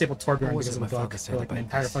also disabled Torbjorn because of the bug for like an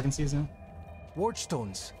entire fucking season. Ward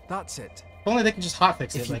stones, that's it. If only they could just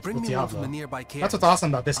hotfix it like with Diablo. That's what's awesome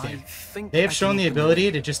about this game. They have shown the ability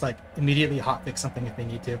to just like immediately hotfix something if they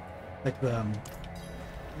need to. Like the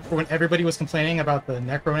when everybody was complaining about the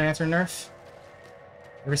Necromancer nerf.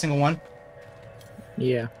 Every single one.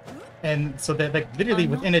 Yeah. And so that like literally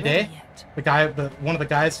within a day, one of the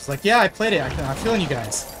guys was like, "Yeah, I played it. I'm feeling you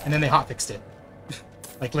guys," and then they hotfixed it,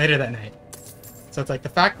 like later that night. So it's like the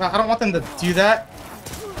fact I don't want them to do that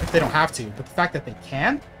if they don't have to, but the fact that they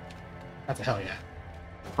can, that's a hell yeah.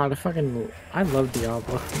 I love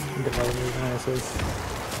Diablo developers, honestly.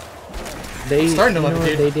 They starting to love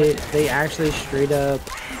it, dude. They actually straight up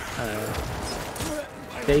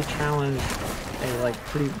they challenged a like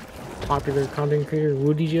pretty popular content creator,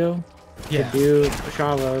 Woody Joe, to do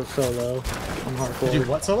Shava solo on hardcore. To do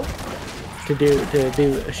what solo? To do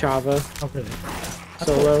Shava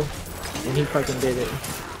solo, and he fucking did it.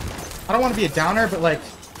 I don't want to be a downer, but like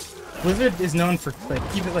Blizzard is known for like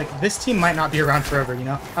even like this team might not be around forever, you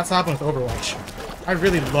know? That's what happened with Overwatch. I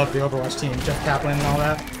really love the Overwatch team, Jeff Kaplan and all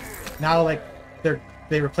that. Now like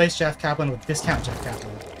they replaced Jeff Kaplan with discount Jeff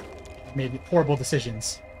Kaplan. Made horrible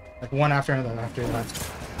decisions. Like one after another after that.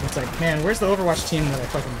 It's like, man, where's the Overwatch team that I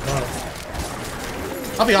fucking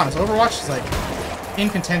love? I'll be honest, Overwatch is like in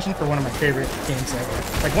contention for one of my favorite games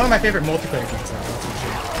ever. Like one of my favorite multiplayer games ever, that's for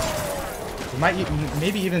sure.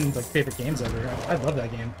 Maybe even like favorite games ever. I love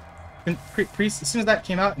that game. As soon as that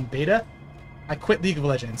came out in beta, I quit League of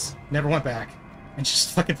Legends, never went back, and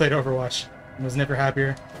just fucking played Overwatch, and was never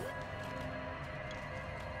happier.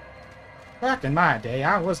 Back in my day,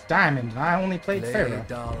 I was Diamond, and I only played Pharaoh.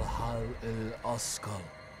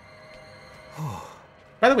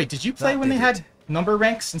 By the way, did you play when they had number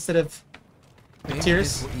ranks instead of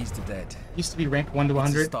tiers? Used to be ranked 1 to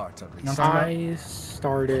 100. I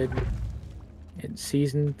started In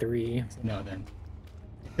Season 3. No, then.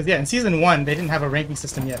 Because, yeah, in Season 1, they didn't have a ranking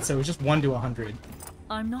system yet, so it was just 1 to 100.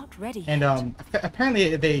 I'm not ready. And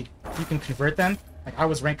apparently you can convert them. Like, I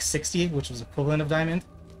was ranked 60, which was equivalent of Diamond.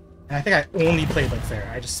 And I think I only played like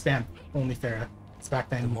Farah. I just spammed only Farah. It's back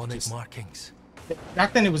then. Demonic markings.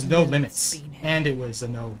 Back then it was no limits, and it was a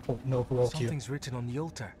no roll queue. Something's written on the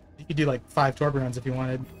altar. You could do like 5 Torb runs if you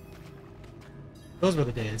wanted. Those were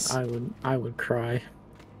the days. I would cry.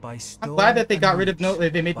 I'm glad that they got rid of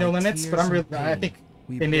they made no limits, but I think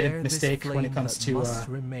they made a mistake when it comes to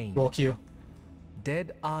roll queue.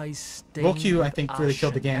 Dead eyes roll queue, I think, really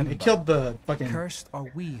killed the game. It killed the fucking cursed are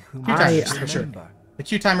we who queue timers for sure. The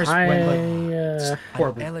queue timers went like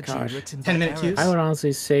horrible. 10-minute queues. I would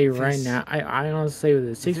honestly say right now, I honestly say with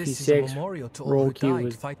the 66 roll queue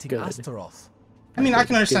was good. I mean, I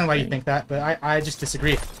can understand why you think that, but I just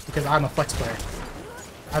disagree because I'm a flex player.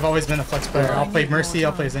 I've always been a flex player. I'll play Mercy,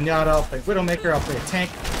 I'll play Zenyatta, I'll play Widowmaker, I'll play a tank.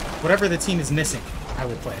 Whatever the team is missing, I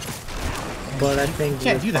would play. But I think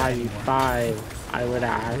can't do that 5v5, I would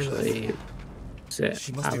actually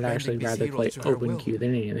rather play open queue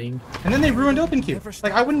than anything. And then they ruined open queue.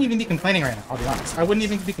 Like, I wouldn't even be complaining right now, I'll be honest. I wouldn't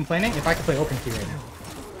even be complaining if I could play open queue right now.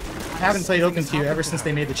 I haven't played open queue ever since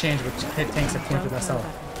they made the change with tanks that pointed us out.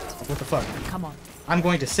 What the fuck? Come on. I'm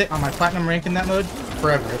going to sit on my platinum rank in that mode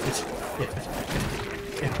forever if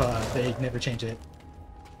they never change it.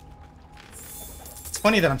 It's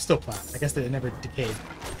funny that I'm still plat. I guess that it never decayed.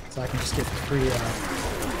 So I can just get free,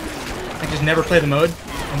 I can just never play the mode,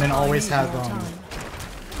 and then always have,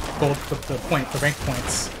 gold, the rank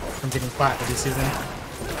points from getting plat every season.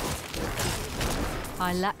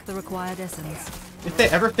 I lack the required essence. If they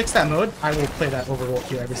ever fix that mode, I will play that over roll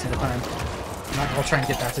queue every single time. And I'll try and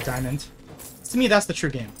get back to Diamond. To me, that's the true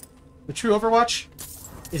game. The true Overwatch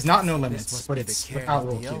is not no limits, but it's without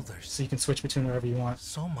roll queue, so you can switch between wherever you want.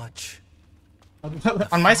 So much.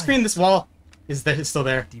 On my screen, this wall is still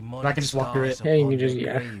there, but I can just walk through it. Yeah, you can just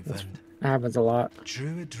that happens a lot.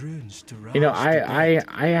 You know,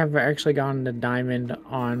 I have actually gotten to Diamond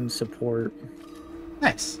on support.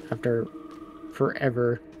 Nice. After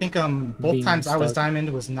forever. I think both times I was Diamond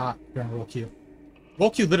was not during roll queue. Roll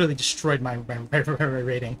queue literally destroyed my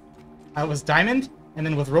rating. I was Diamond, and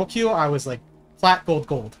then with roll queue I was like plat,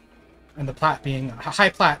 gold, and the plat being high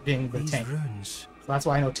plat being the tank. So that's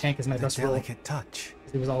why I know tank is my best role.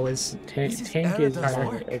 It was always tank is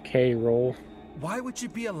an okay role. Why would you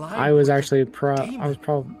be alive? I was actually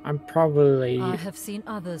I'm probably. I have seen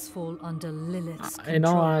others fall under Lilith's control. In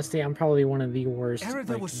all honesty, I'm probably one of the worst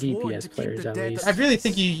DPS players at least. I really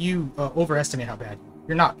think you overestimate how bad.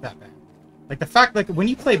 You're not that bad. Like the fact, like when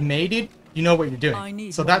you play Mei, dude, you know what you're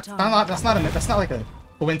doing. So that's not like a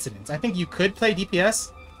coincidence. I think you could play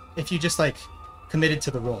DPS if you just like committed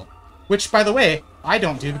to the role. Which, by the way, I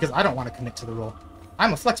don't do because I don't want to commit to the role.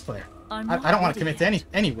 I'm a flex player. I don't want to commit to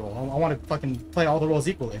any role. I want to fucking play all the roles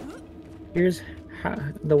equally. Here's how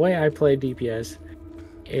the way I play DPS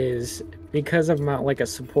is because I'm not like a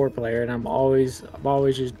support player, and I've always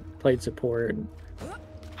just played support.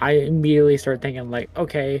 I immediately start thinking like,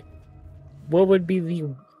 okay, what would be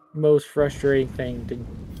the most frustrating thing to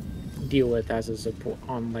deal with as a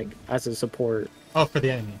support? Oh, for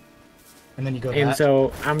the enemy. And then you go to that.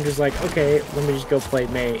 So I'm just like, okay, let me just go play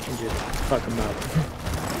Mei and just fuck them up.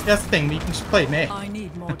 That's the thing, you can just play Mei. I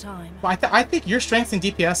need more time. Well, I think your strengths in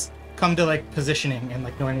DPS come to like positioning and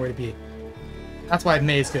like knowing where to be. That's why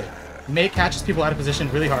Mei is good. Mei catches people out of position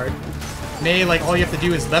really hard. Mei, like all you have to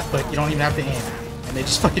do is left click, you don't even have to aim. And they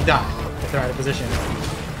just fucking die if they're out of position.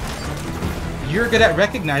 You're good at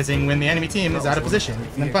recognizing when the enemy team is out of position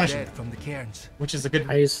and then punishing them, which is a good.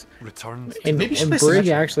 And Brig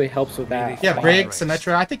actually helps with that. Yeah, Brig,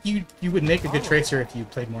 Symmetra. I think you would make a good tracer if you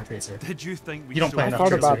played more tracer. Did you think you don't play enough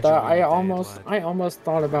tracer? I thought about that. I almost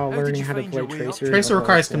thought about learning how to play tracer. Tracer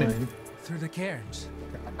requires commitment. Through the cairns.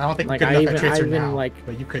 I don't think like good enough at tracer now, like,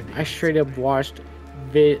 but you could. I straight up watched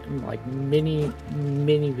mini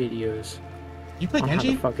videos. You play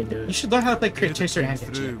Genji? You should learn how to play tracer and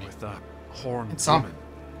Genji. Horn Summon.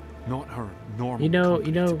 Not her normal. You know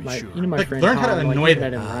my like, friend. Learn how to annoy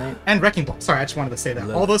them, right? And Wrecking Ball. Sorry, I just wanted to say that.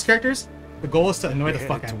 All those characters, the goal is to annoy the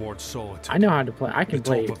fuck out of them. I know how to play. I can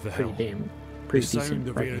play pretty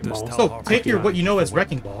decent Wrecking Ball. So take what you know as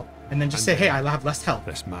Wrecking Ball, and then just say, hey, I have less health.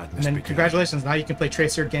 And then congratulations, now you can play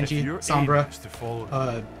Tracer, Genji, Sombra,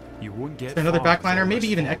 another backliner, maybe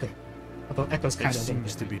even Echo. Although Echo's kind of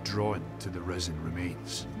seems to be drawn to the risen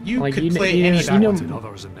remains. You like, could play any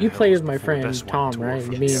you play as my friend Tom, right?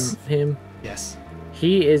 Yes. Me and him. Yes.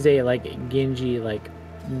 He is a Genji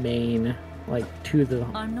main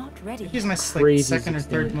I'm not ready. He's my second or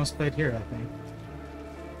third most played hero, I think.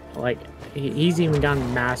 Like he's even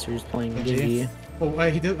gotten masters playing Genji.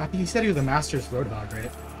 Well, he did. I think he said he was a Masters Roadhog,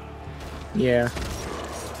 right? Yeah,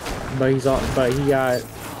 but he got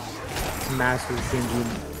masters Genji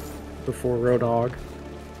before Roadhog.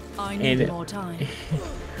 I need more time.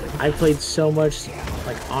 I played so much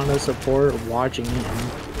like Ana support watching him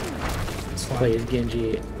play as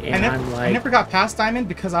Genji, and I never got past Diamond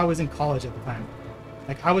because I was in college at the time.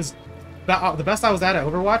 Like I was, the best I was at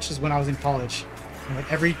Overwatch is when I was in college. And,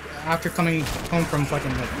 like after coming home from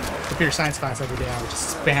fucking like computer science class every day, I would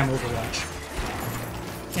just spam Overwatch.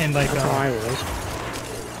 And like, that's how I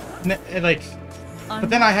was. But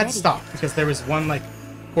then I had to stop because there was one like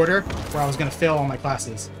quarter where I was gonna fail all my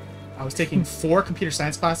classes. I was taking 4 computer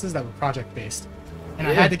science classes that were project based, and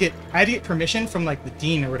I had to get permission from like the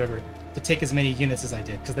dean or whatever to take as many units as I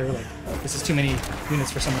did, because they were like, this is too many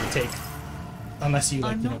units for someone to take unless you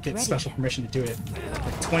like get special permission to do it.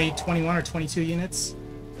 Like 21 or 22 units.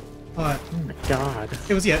 Oh my god.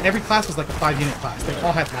 It was every class was like a 5-unit class. They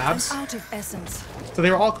all had labs. Out of essence. So they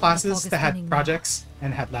were all classes that had projects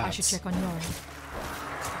and had labs. I should check on your end.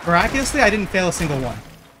 Miraculously, I didn't fail a single one,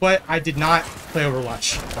 but I did not play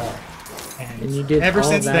Overwatch at all. And you did ever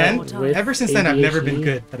since then, I've never been ADHD?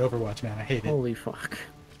 good at Overwatch, man. I hate it. Holy fuck.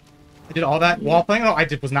 I did all that while playing. No,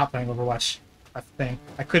 was not playing Overwatch. That's the thing.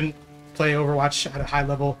 I couldn't play Overwatch at a high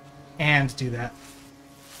level and do that.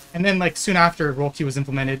 And then, like, soon after, role queue was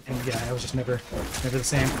implemented, and yeah, I was just never the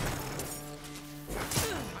same.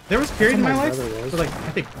 There was a period in my life, for like, I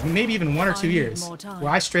think maybe even 1 or 2 years, where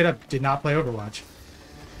I straight up did not play Overwatch.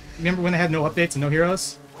 Remember when they had no updates and no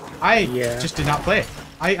heroes? I just did not play.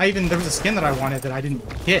 There was a skin that I wanted that I didn't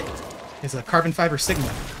get. It's a carbon fiber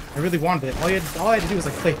Sigma. I really wanted it. All I had to do was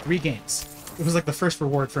like play 3 games. It was like the first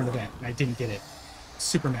reward for an event, and I didn't get it.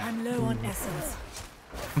 Super mad. I'm low on essence.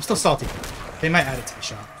 I'm still salty. They might add it to the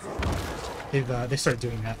shop. They started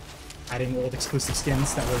doing that, adding old exclusive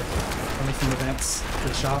skins that were only from events to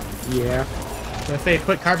the shop. Yeah. So if they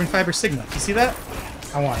put carbon fiber Sigma, you see that?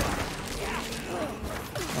 I want it.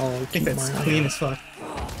 Oh, I think that's clean as fuck.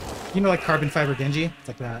 You know, like carbon fiber Genji? It's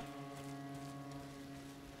like that.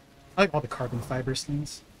 I like all the carbon fiber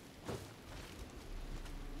skins.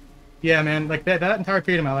 Yeah, man, like that entire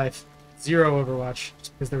period of my life, 0 Overwatch,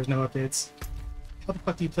 just because there was no updates. How the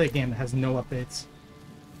fuck do you play a game that has no updates?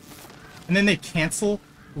 And then they cancel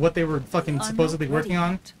what they were fucking supposedly working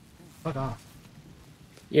on? Fuck off.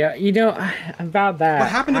 Yeah, you know, about that. What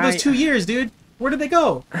happened to those 2 years, dude? Where did they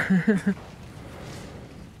go?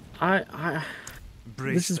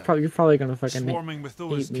 This is probably, you're probably gonna fucking hate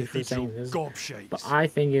me for saying this, but I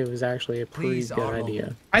think it was actually a pretty good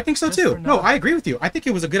idea. I think so too. No, I agree with you. I think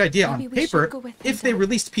it was a good idea on paper if they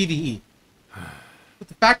released PvE. But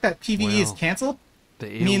the fact that PvE is canceled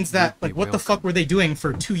means that, like, what the fuck were they doing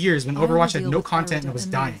for 2 years when Overwatch had no content and was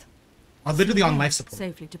dying? Literally on life support.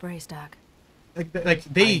 Safely to Braystag. Like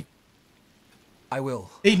they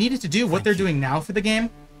needed to do what they're doing now for the game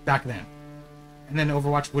back then. And then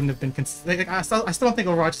Overwatch wouldn't have been like, I still don't think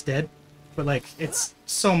Overwatch is dead, but like it's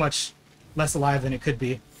so much less alive than it could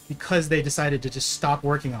be because they decided to just stop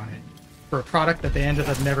working on it for a product that they ended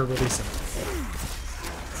up never releasing.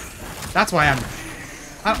 That's why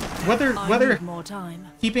whether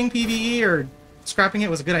keeping PvE or scrapping it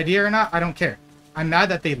was a good idea or not, I don't care. I'm mad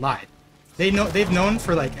that they lied. They've known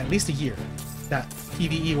for like at least a year that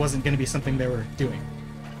PvE wasn't going to be something they were doing.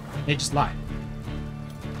 They just lied.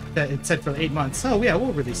 That it said for 8 months. Oh yeah,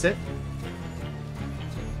 we'll release it.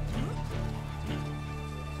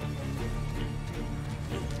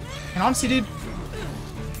 And honestly, dude,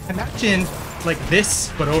 imagine like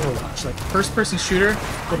this, but Overwatch, like first-person shooter,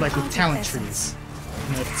 but like with talent trees,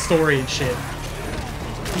 and like story and shit.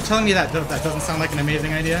 You telling me that doesn't sound like an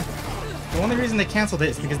amazing idea? The only reason they canceled it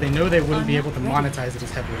is because they know they wouldn't be able to monetize it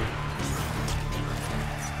as heavily.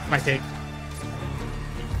 My take.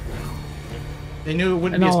 They knew it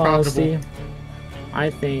wouldn't be as profitable. Honesty, I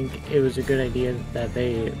think it was a good idea that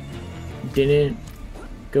they didn't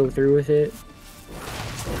go through with it.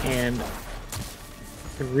 And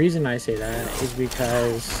the reason I say that is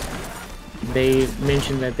because they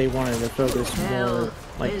mentioned that they wanted to focus more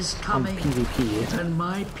like on PvP. And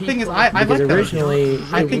my thing is, I like that. Originally,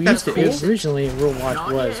 I think that's cool. Originally,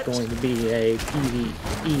 Overwatch was going to be a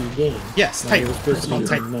PvE game. Yes, like, it was supposed to be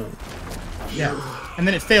type mode. Yeah. And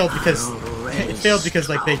then it failed because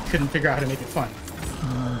like they couldn't figure out how to make it fun.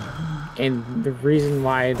 And the reason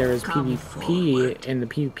why there was PvP and the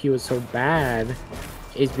PvP was so bad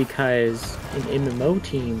is because an MMO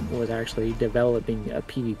team was actually developing a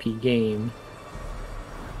PvP game.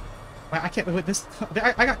 I can't wait this.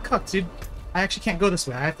 I got cooked, dude. I actually can't go this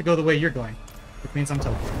way. I have to go the way you're going, which means I'm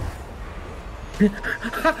teleporting.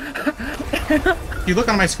 If you look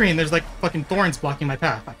on my screen, there's like fucking thorns blocking my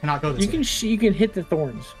path. I cannot go this way. You can hit the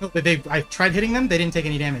thorns. No, I tried hitting them. They didn't take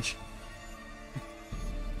any damage.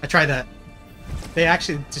 I tried that. They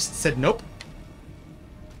actually just said nope.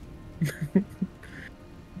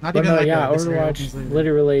 Not even like yeah, this area Overwatch opens later.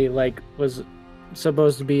 literally like was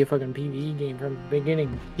supposed to be a fucking PvE game from the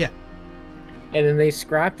beginning. Yeah. And then they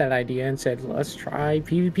scrapped that idea and said, let's try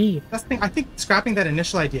PvP. That's the thing. I think scrapping that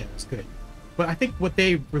initial idea was good. But I think what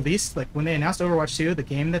they released, like when they announced Overwatch 2, the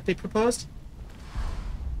game that they proposed,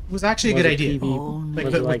 was actually a good idea. It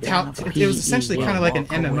was essentially kind of like an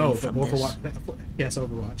MMO, but Overwatch. Yes,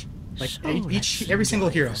 Overwatch. Like every single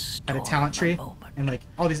hero had a talent tree and like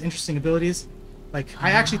all these interesting abilities. Like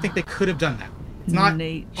I actually think they could have done that. It's not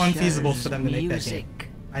unfeasible for them to make that game.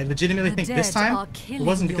 I legitimately think this time it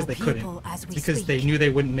wasn't because they couldn't. It's because they knew they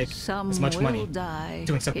wouldn't make as much money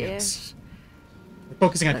doing something else. They're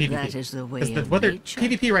focusing on PvP. Because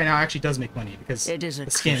PvP right now actually does make money because the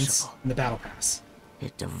skins and the battle pass.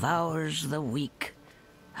 It devours the weak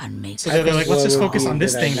and makes. So they're like, let's just focus on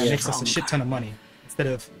this thing that makes us a shit ton of money instead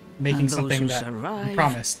of making something that we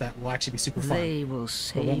promise that will actually be super fun. They will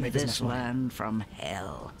save this land from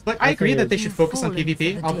hell. But I agree that they should focus on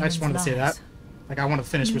PvP. I just wanted to say that. Like, I want to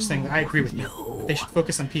finish with saying that I agree with you. They should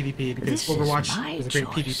focus on PvP because Overwatch is a great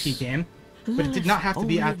PvP game, but it did not have to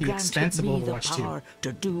be at the expense of Overwatch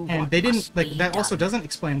 2. And they didn't, like, that also doesn't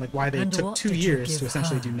explain, like, why they took 2 years to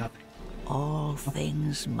essentially do nothing. All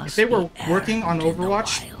things must if they were working on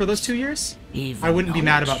Overwatch for those 2 years, I wouldn't be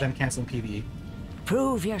mad about them canceling PvE.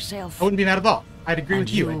 Prove yourself. I wouldn't be mad at all. I'd agree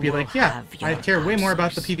with you. I'd be like, yeah, I care way more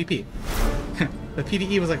about the PvP. The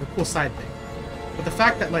PvE was like a cool side thing. But the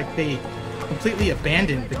fact that, like, they completely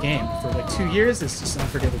abandoned the game for like 2 years is just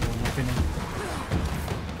unforgivable in my opinion.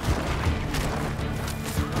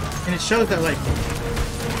 And it shows that like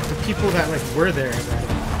the people that like were there,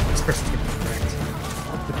 this person's gonna be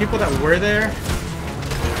correct. The people that were there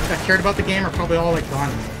that cared about the game are probably all like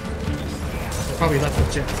gone. They're probably left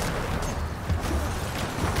with Jim.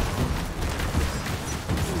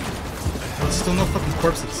 There's still no fucking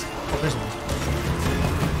corpses. Oh, there's one.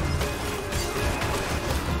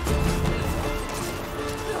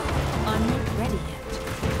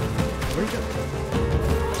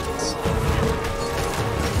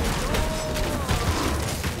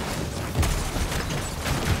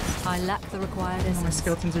 I lack the required essence. My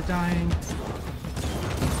skeletons are dying.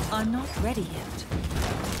 I'm not ready yet.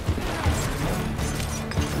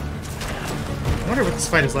 I wonder what this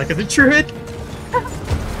fight is like. Is it Druid?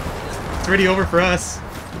 It's already over for us.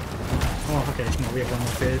 Oh, okay. No, we have one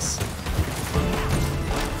more phase.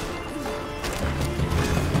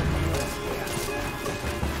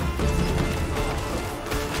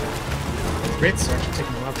 Great start. You're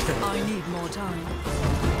taking a lot of kill. I need more time.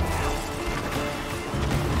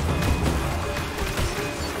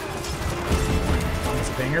 That's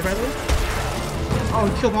a banger, by the way. Oh,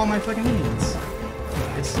 he killed all my fucking minions.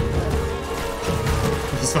 Nice.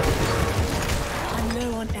 This is fucking. I'm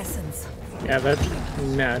low on essence. Yeah, that's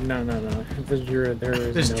no. There's Druid.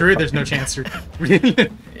 There's no chance. The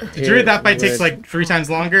Druid, that fight takes like 3 times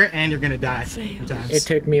longer, and you're gonna die 3 times. It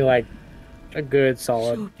took me like a good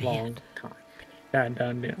solid long time. Got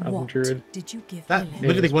done of Druid. Did you give that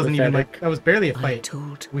literally wasn't even like that was barely a fight.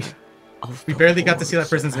 We barely got to see that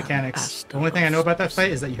person's mechanics. The only thing I know about that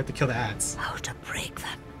fight is that you have to kill the ads. How to break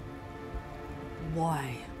them?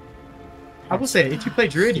 Why? I will say, if you play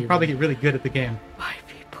Druid, you probably get really good at the game. Why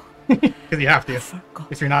people? Because you have to.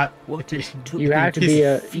 If you're not, you have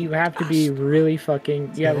to be really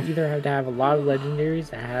fucking. You either have to have a lot of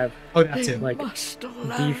legendaries that have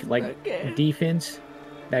like defense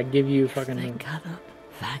that give you fucking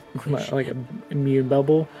like a immune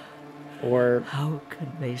bubble, or how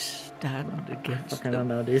can they stand against? I don't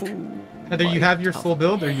know, dude. Either you have your full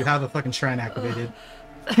build or you have a fucking shrine activated.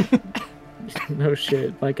 No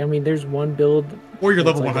shit. Like, I mean, there's one build. Or you're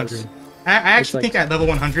level 100. I actually think at level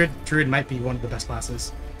 100, Druid might be one of the best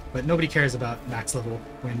classes. But nobody cares about max level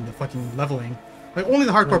when the fucking leveling. Like, only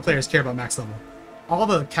the hardcore players care about max level. All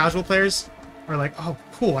the casual players are like, oh,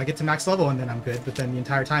 cool, I get to max level and then I'm good. But then the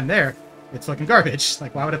entire time there, it's fucking garbage.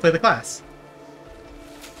 Like, why would I play the class?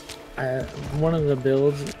 One of the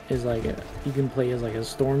builds is like you can play as like a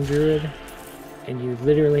storm druid, and you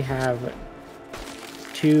literally have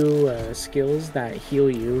 2 skills that heal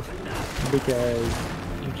you because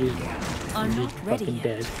you're just fucking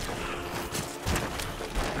dead.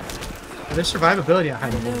 Their survivability at high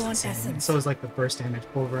level is insane. So is like the burst damage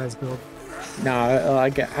pulverize build. No,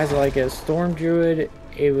 like as like a storm druid,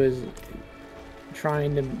 it was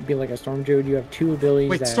trying to be like a storm druid, you have two abilities.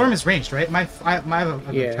 Wait, that... Storm is ranged, right? I have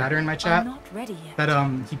a chatter in my chat ready yet. that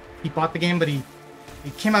he bought the game, but he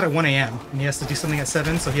came out at 1 a.m. and he has to do something at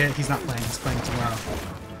 7, so he's not playing. He's playing tomorrow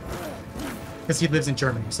because he lives in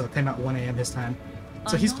Germany, so it came out 1 a.m. his time.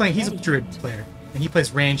 So he's playing. He's a druid player, and he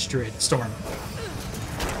plays ranged druid Storm.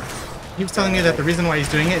 He was telling me that the reason why he's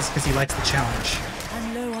doing it is because he likes the challenge.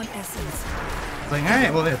 I'm low on essence. I was like, all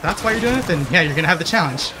right, well, if that's why you're doing it, then yeah, you're gonna have the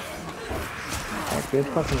challenge. Like, it's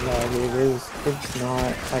fucking low, dude. It's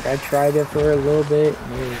not, like, I tried it for a little bit,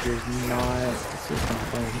 and it was just not, it's just not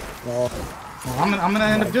fun at all. Well, I'm gonna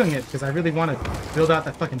end up doing it, because I really want to build out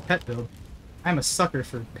that fucking pet build. I'm a sucker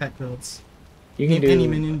for pet builds. You can do any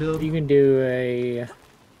minion build. You can do a... You're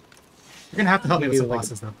gonna have to help me with some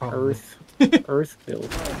bosses, though, probably. Earth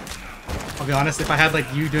build. I'll be honest, if I had, like,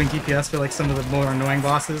 you doing DPS for, like, some of the more annoying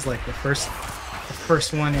bosses, like the first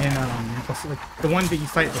one in, like, the one that you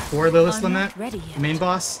fight before Lilith's Lament, the main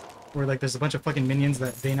boss, where, like, there's a bunch of fucking minions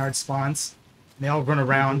that Vaynard spawns, and they all run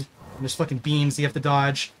around, and there's fucking beams you have to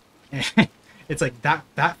dodge, and it's like, that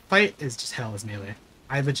fight is just hell as melee.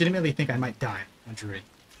 I legitimately think I might die on Druid.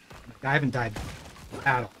 Like, I haven't died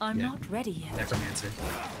at all I'm yet. not ready yet. Necromancer.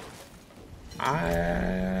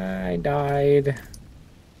 I died...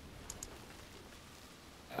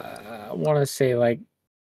 I want to say, like,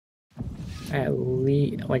 at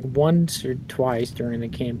least, like, once or twice during the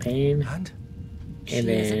campaign. And She then...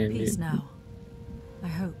 is at peace now. I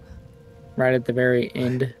hope. Right at the very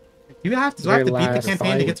end. Do I have to beat the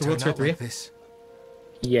campaign to get to World Tier 3?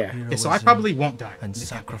 Yeah. Okay, so I probably won't die. And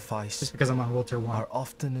sacrifice just because I'm on World Tier 1. are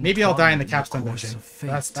often Maybe I'll die in the capstone dungeon.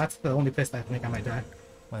 That's the only place that I think I might die.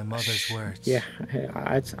 My mother's words. Yeah,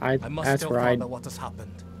 that's where what has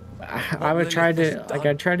happened. I would try to, like,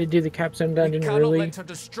 I tried to do the capstone dungeon early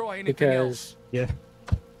because yeah,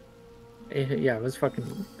 it was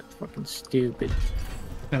fucking stupid.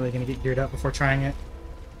 Definitely gonna get geared up before trying it.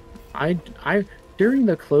 I during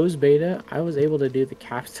the closed beta, I was able to do the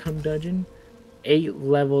capstone dungeon 8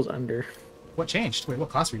 levels under. What changed? Wait, what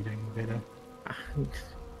class were you doing in the beta?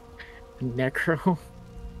 Necro.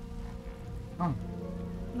 Oh.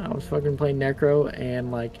 I was fucking playing Necro,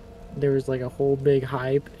 and like there was like a whole big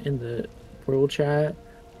hype in the world chat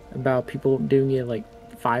about people doing it like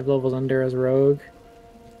 5 levels under as rogue,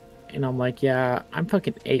 and I'm like, yeah, I'm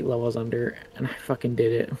fucking 8 levels under, and I fucking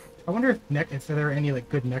did it. I wonder if there are any like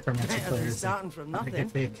good necromancer players. Starting from Like, nothing.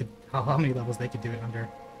 if they could, how many levels they could do it under.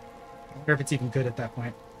 I wonder if it's even good at that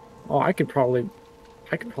point. Oh, I could probably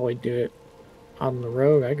do it on the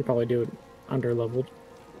rogue. I could probably do it under leveled.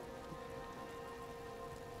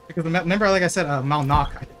 Because remember, like I said,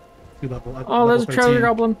 Malnock, 2 level. Oh, there's a treasure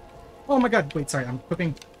goblin. Oh my god! Wait, sorry. I'm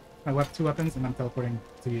equipping my 2 weapons and I'm teleporting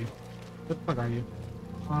to you. What the fuck are you?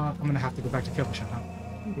 I'm gonna have to go back to kill the shot now.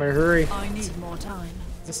 Better hurry. I need more time.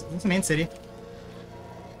 This is the main city.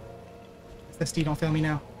 SSD, don't fail me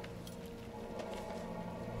now.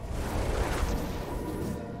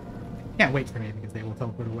 Can't wait for me because they will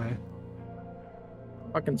teleport away.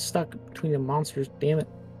 Fucking stuck between the monsters. Damn it.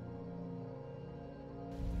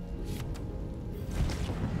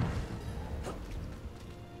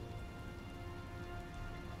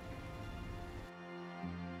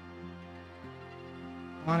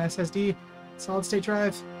 On SSD, solid state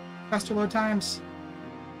drive, faster load times.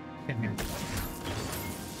 Okay, I'm here.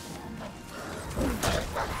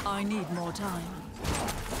 I need more time.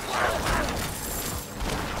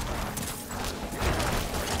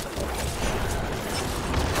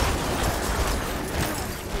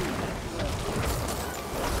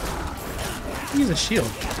 Use a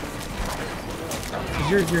shield.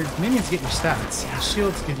 Your minions get your stats. The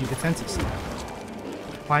shields give you defensive stats.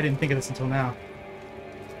 Why I didn't think of this until now.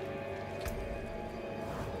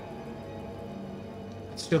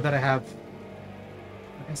 Shield that I have.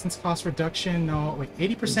 Essence cost reduction. No, wait,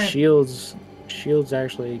 80%. Shields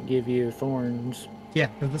actually give you thorns. Yeah,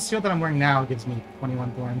 the shield that I'm wearing now gives me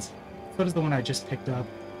 21 thorns. So does the one I just picked up.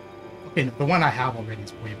 Okay, the one I have already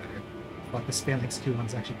is way better. But the Phalanx 2 one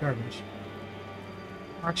is actually garbage.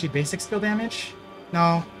 Actually, basic skill damage?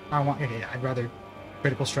 No, I want. Okay, I'd rather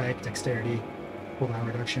critical strike, dexterity, cooldown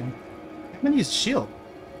reduction. I'm gonna use shield.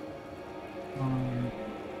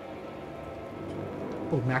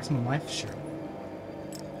 Oh, maximum life? Sure.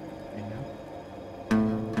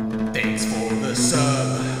 Thanks for the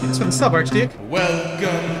sub. Thanks for the sub, Archduke.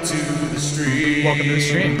 Welcome to the stream. Welcome to the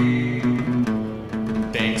stream.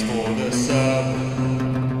 Thanks for the sub.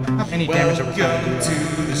 Have any damage over time. Welcome to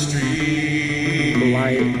the stream.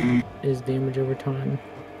 Light is damage over time.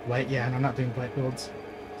 Light, yeah, and I'm not doing light builds.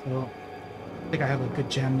 So, I think I have a good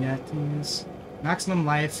gem yet to use. Maximum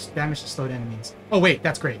life, damage to slowed enemies. Oh wait,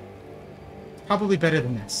 that's great. probably better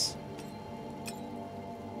than this.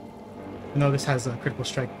 Even though this has a critical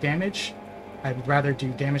strike damage, I'd rather do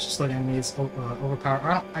damage to slow down enemies,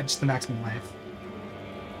 overpower. I just the maximum life.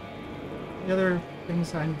 The other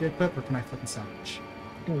things I need to equip, or can I fucking salvage?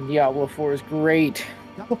 Diablo 4 is great.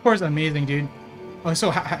 Diablo 4 is amazing, dude. Oh, so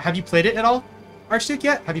have you played it at all, Archduke?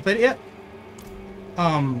 Yet? Have you played it yet?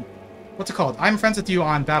 What's it called? I'm friends with you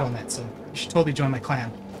on Battle.net, so you should totally join my clan.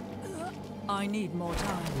 I need more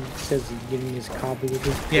time. He says he's getting his copy with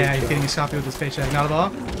his paycheck. Yeah, he's getting his copy with his paycheck. Not at all.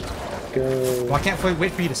 Go. Well, I can't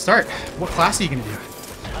wait for you to start. What class are you gonna do?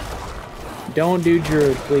 Don't do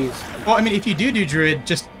druid, please. Well, I mean, if you do druid,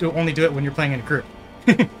 just only do it when you're playing in a group,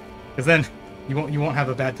 because then you won't have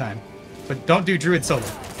a bad time. But don't do druid solo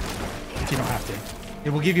if you don't have to.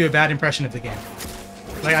 It will give you a bad impression of the game.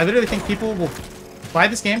 Like, I literally think people will buy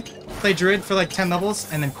this game, play druid for like 10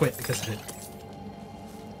 levels, and then quit because of it,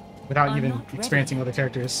 without even experiencing other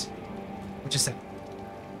characters, which is sad.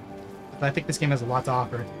 But I think this game has a lot to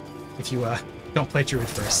offer if you don't play druid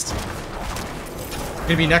first.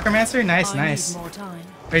 Gonna be necromancer? Nice, nice.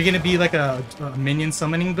 Are you gonna be like a minion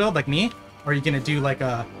summoning build like me, or are you gonna do like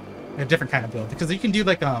a different kind of build? Because you can do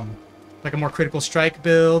like a more critical strike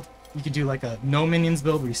build. You can do like a no minions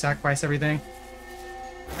build where you sacrifice everything.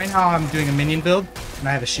 Right now I'm doing a minion build and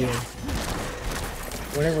I have a shield.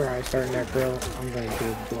 Whenever I start necro, I'm gonna do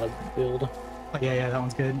a blood build. Oh, yeah, that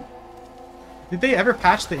one's good. Did they ever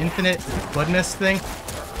patch the infinite blood mist thing?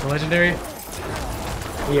 The legendary?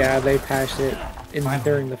 Yeah, they patched it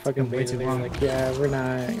during the fucking Way beta. too They were long. like, yeah, we're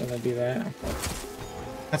not gonna do that.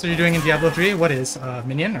 That's what you're doing in Diablo 3? What is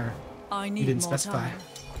minion, or I you need didn't more specify? time.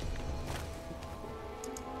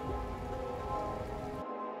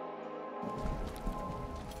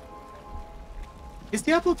 Is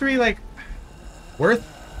Diablo 3 like worth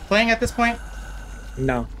playing at this point?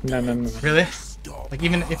 No. Really? Like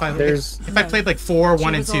even if I if I played like 4,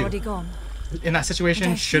 1, and 2 in that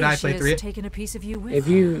situation, should I play 3? Taken a piece of you with If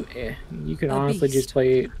you could honestly just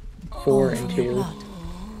play 4 and 2, blood.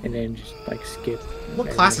 and then just like skip. What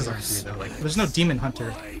classes are in 3 though? Like, there's no demon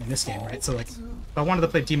hunter in this game, right? So like, if I wanted to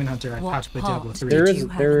play demon hunter, I'd have to play Diablo 3.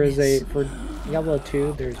 There is a for Diablo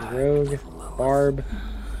 2. There's rogue, barb.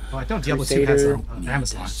 Oh, I know Diablo 2 has Crusader,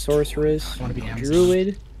 Amazon. Sorceress, I want to be Amazon.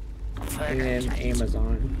 druid, and then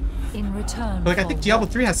Amazon. In return. But like, I think Diablo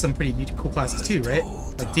 3 has some pretty cool classes too, right?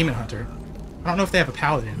 Like demon hunter. I don't know if they have a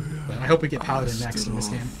paladin, but I hope we get paladin next in this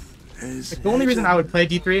game. Like, the only reason I would play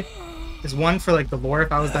D3 is 1 for like the lore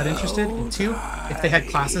if I was that interested, and 2 if they had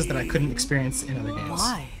classes that I couldn't experience in other games.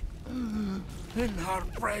 Why? In her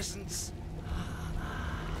presence.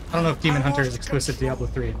 I don't know if Demon Hunter is exclusive to Diablo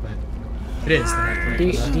 3, but it is. Then I'd play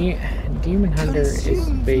it for that. Demon Hunter is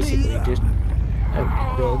basically just a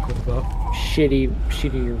rogue with a bow. shittier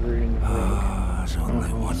version of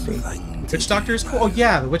rogue. Witch Doctor is cool. Oh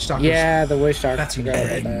yeah, the Witch Doctor. Yeah, the Witch Doctor. That's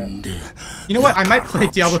that. You know what? I might play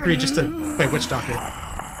Diablo 3 just to play Witch Doctor,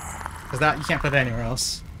 because that you can't play that anywhere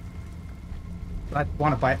else. But I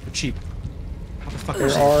want to buy it for cheap. How the fuck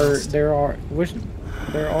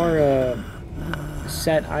There are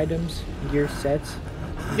set items, gear sets.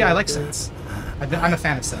 Yeah, I like sets. I'm a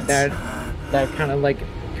fan of sets. That kind of like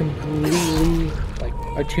completely like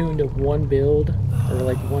attuned to one build or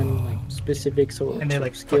like one like specific sort and they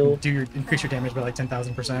like skill. Increase your damage by like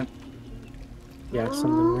 10,000%. Yeah,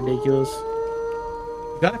 something ridiculous.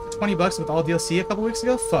 You got it for $20 with all DLC a couple weeks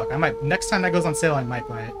ago. Fuck, I might next time that goes on sale I might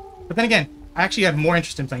buy it. But then again, I actually have more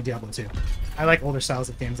interest in playing Diablo 2. I like older styles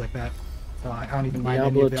of games like that, so I don't even mind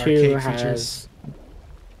any of the arcade features.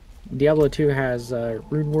 Diablo 2 has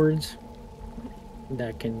rune words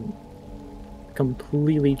that can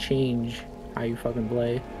completely change how you fucking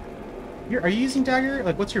play. Are you using dagger?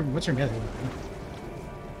 Like, what's your melee weapon?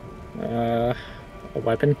 A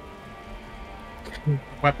weapon.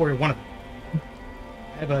 Weapon or one of them.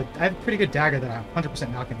 I have a pretty good dagger that I'm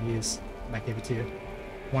 100% not going to use. I might give it to you.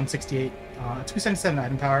 168, 277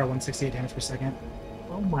 item power, 168 damage per second.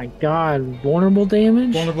 Oh my god, vulnerable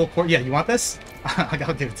damage? Vulnerable core. Yeah, you want this?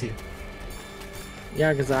 I'll give it to you.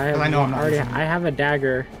 Yeah, because I have a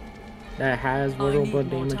dagger that has vulnerable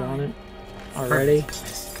damage on it already.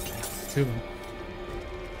 Two of them.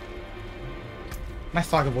 My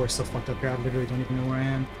fog of war is so fucked up here. I literally don't even know where I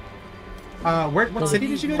am. What city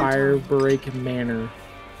did you go to? Firebreak Manor.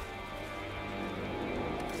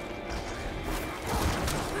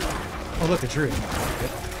 Oh look, a druid.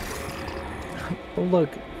 Oh look.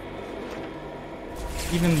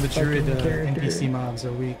 Even the druid NPC mobs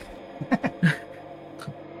are weak.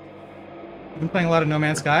 Been playing a lot of No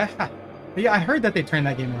Man's Sky. But yeah, I heard that they turned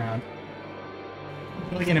that game around.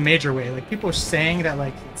 Like in a major way. Like people are saying that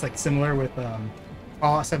like it's like similar with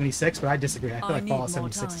Fallout 76, but I disagree. I feel like Fallout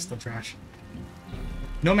 76 is still trash.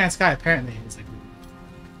 No Man's Sky apparently is like.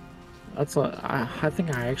 That's what I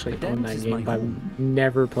think I actually own that game, but I've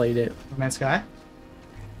never played it. No Man's Sky?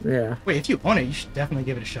 Yeah. Wait, if you own it, you should definitely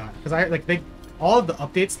give it a shot. Because all of the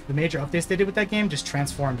updates, the major updates they did with that game, just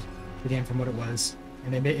transformed the game from what it was,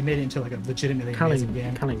 and it made it into like a legitimately amazing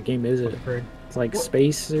game. What kind of game is it? It's like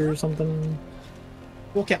space or something.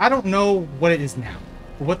 Okay, I don't know what it is now,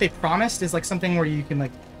 but what they promised is like something where you can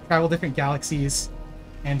like travel different galaxies,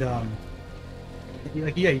 and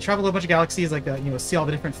you travel a bunch of galaxies, like see all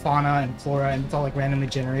the different fauna and flora, and it's all like randomly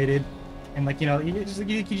generated, and like you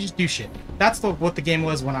just do shit. That's what the game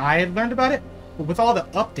was when I had learned about it. But with all the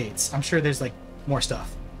updates, I'm sure there's like more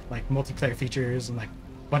stuff, like multiplayer features and like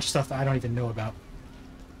a bunch of stuff that I don't even know about.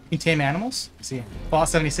 You can tame animals. See, Fallout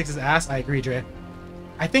 76's ass. I agree, Dre.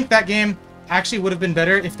 I think that game actually would have been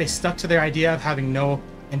better if they stuck to their idea of having no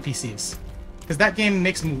NPCs, because that game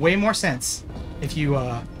makes way more sense if you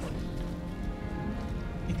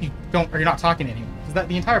don't, or you're not talking to anyone. Because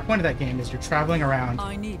the entire point of that game is you're traveling around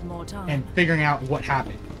and figuring out what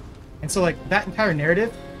happened. And so like that entire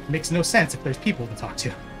narrative makes no sense if there's people to talk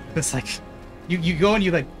to. It's like you go and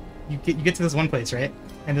you get to this one place, right?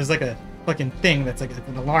 And there's like a fucking thing that's like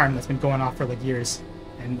an alarm that's been going off for like years,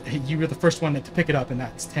 and you were the first one to pick it up, and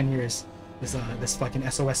that's 10 years. This fucking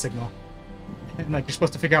SOS signal, and like you're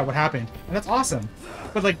supposed to figure out what happened, and that's awesome.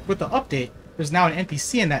 But like with the update, there's now an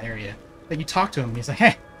NPC in that area that you talk to him, and he's like,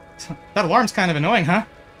 "Hey, that alarm's kind of annoying, huh?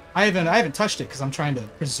 I haven't touched it because I'm trying to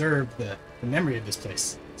preserve the memory of this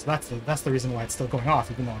place. So that's the reason why it's still going off,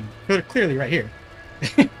 even though I'm clearly right here."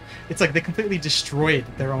 It's like they completely destroyed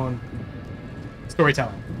their own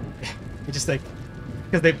storytelling. It just like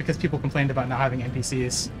because people complained about not having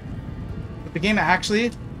NPCs. But the game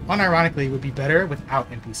actually, unironically, would be better without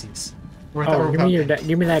NPCs.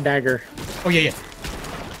 Give me that dagger. Oh yeah.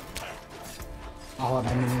 I'll let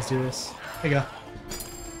my minions do this. There you go.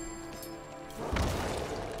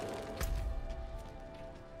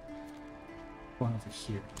 Going over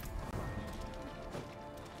here.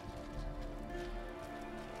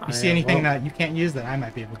 You see anything that you can't use that I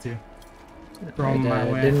might be able to? Throw them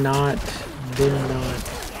my way. Did not.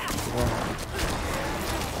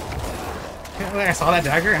 I saw that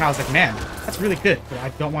dagger and I was like, man, that's really good, but I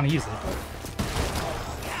don't want to use it.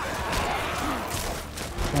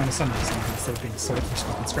 I want to summon something instead of being sold for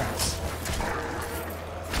fucking scraps.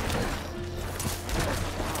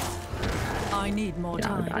 I need more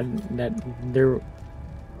time.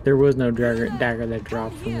 There was no dagger that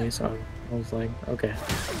dropped for me, so I was like, okay.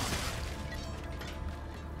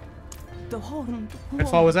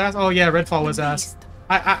 Redfall was ass? Oh yeah, Redfall was ass.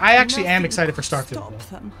 I actually am excited for Starfield though.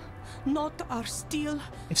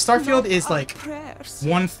 If Starfield is like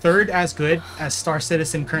 1/3 as good as Star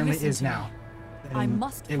Citizen currently is now, then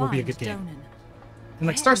it will be a good game. And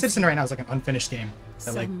like Star Citizen right now is like an unfinished game.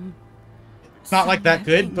 That like it's not like that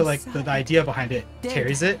good, but like the idea behind it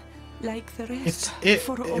carries it.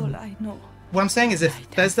 What I'm saying is if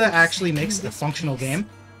Bethesda actually makes a functional game,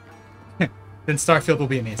 then Starfield will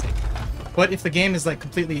be amazing. But if the game is like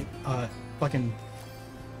completely fucking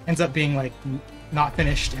ends up being like not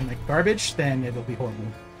finished and like garbage, then it'll be horrible.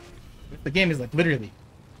 If the game is like literally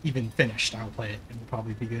even finished, I'll play it and it'll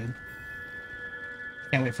probably be good.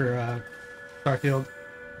 Can't wait for Starfield.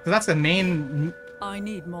 Because that's the main... I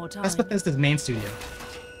need more time. That's Bethesda's main studio.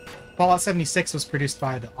 Fallout 76 was produced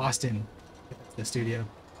by the Austin Bethesda studio.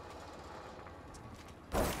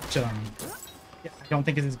 Which, yeah, I don't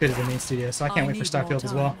think it's as good as the main studio, so I can't wait for Starfield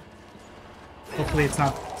as well. Hopefully it's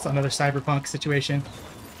not another cyberpunk situation.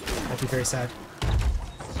 That'd be very sad.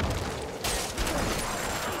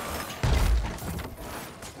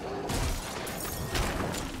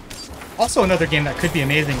 Also another game that could be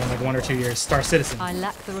amazing in like 1 or 2 years, Star Citizen.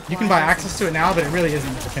 You can buy access to it now, but it really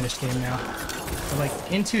isn't like a finished game now. But like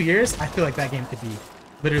in 2 years, I feel like that game could be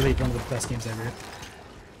literally one of the best games ever.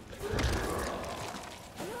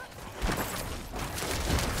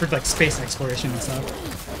 For like space exploration and stuff.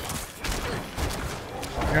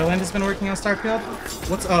 Maryland has been working on Starfield.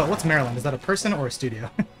 What's Maryland? Is that a person or a studio?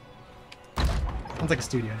 Sounds like a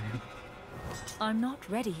studio name. I'm not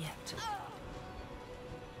ready yet.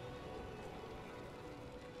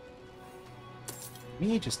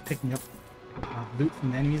 Me just picking up loot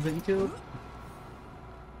from the enemies that you killed.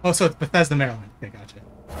 Oh, so it's Bethesda, Maryland. Okay, gotcha.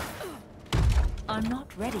 I'm not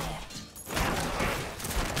ready yet.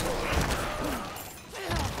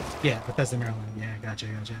 Yeah, Bethesda, Maryland. Yeah, gotcha.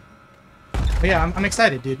 But yeah, I'm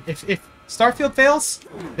excited, dude. If Starfield fails,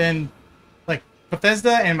 then like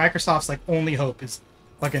Bethesda and Microsoft's like only hope is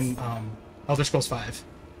fucking Elder Scrolls 5.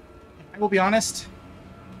 I will be honest,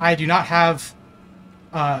 I do not have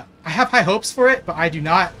I have high hopes for it, but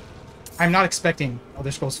I'm not expecting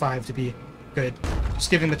Elder Scrolls 5 to be good,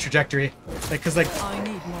 just given the trajectory. Because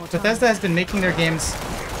Bethesda has been making their games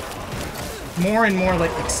more and more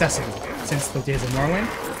like accessible since the days of Morrowind,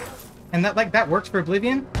 and that worked for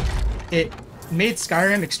Oblivion. It made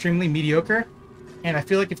Skyrim extremely mediocre, and I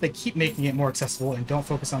feel like if they keep making it more accessible and don't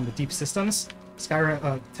focus on the deep systems,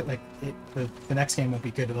 Skyrim, the next game won't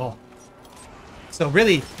be good at all. So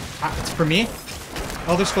really, for me,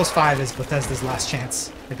 Elder Scrolls 5 is Bethesda's last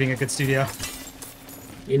chance at being a good studio.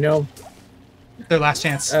 You know, their last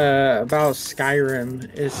chance. About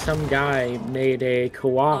Skyrim is some guy made a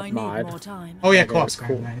co-op mod. Oh yeah, co-op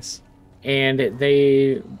Skyrim, nice. And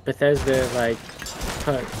Bethesda like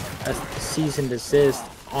put a cease and desist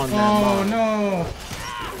on that mod. Oh no!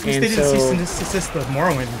 At least they didn't cease and desist the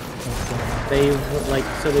Morrowind.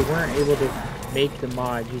 So they weren't able to make the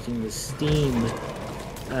mod using the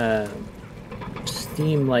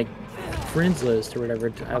Steam like friends list or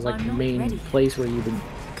whatever as like the main place where you would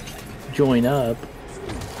join up.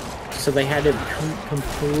 So they had to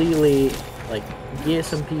completely like get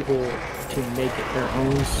some people to make it their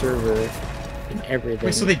own server and everything.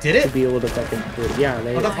 Wait, so they did it? To be able to fucking do it. Yeah,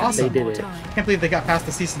 that's awesome. They did it. I can't believe they got past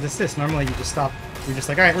the cease and desist. Normally you just stop. You're just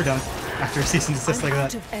like, all right, we're done after a cease and desist like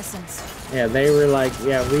that. Yeah, they were like,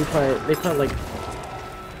 yeah, they put like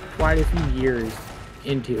quite a few years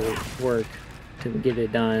into work to get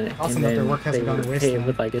it done. Awesome and that then their work hasn't gone to waste.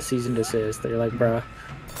 With like a cease and desist. They're like, bruh.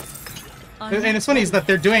 And it's funny is that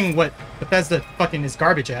they're doing what Bethesda fucking is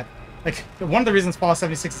garbage at. Like, one of the reasons Fallout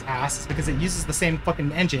 76 is ass is because it uses the same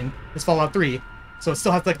fucking engine as Fallout 3. So it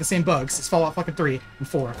still has like the same bugs as Fallout fucking 3 and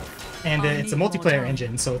 4. And it's a multiplayer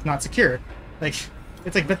engine, so it's not secure. Like,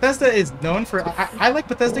 it's like Bethesda is known for... I like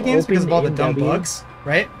Bethesda games because of all the dumb bugs,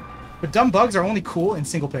 right? But dumb bugs are only cool in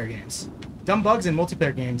single-player games. Dumb bugs in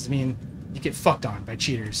multiplayer games mean you get fucked on by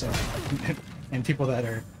cheaters and people that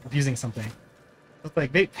are abusing something. It's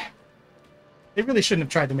like, they really shouldn't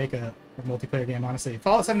have tried to make a multiplayer game, honestly.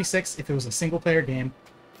 Fallout 76, if it was a single-player game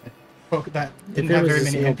that didn't have very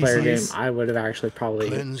many NPCs, game, I would have actually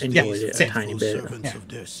probably enjoyed it a tiny bit.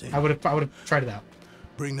 Yeah. I would have tried it out.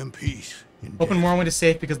 Bring them peace. Open Morrowind is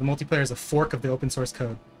safe because the multiplayer is a fork of the open source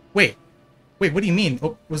code. Wait, what do you mean?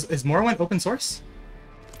 Is Morrowind open source?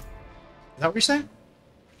 Is that what you're saying?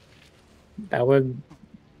 That would.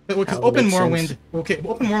 Because Open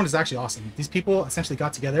Morrowind is actually awesome. These people essentially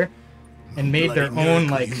got together and made their own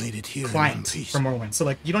like client for Morrowind. So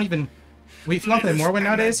like you don't even, if you want to play Morrowind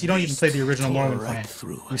nowadays, you don't even play the original Morrowind client.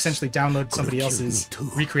 You essentially download somebody else's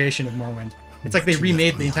recreation of Morrowind. It's like they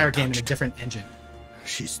remade the entire game in a different engine.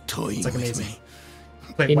 She's toying it's like amazing.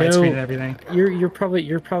 With me. Widescreen and everything. You're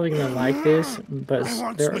probably gonna like this, but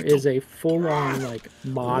there is a full-on like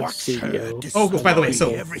mod studio. Oh, by the way, so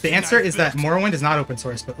the answer is that Morrowind is not open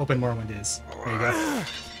source, but Open Morrowind is. There you go.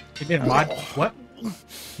 You made a mod? What?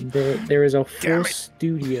 There is a full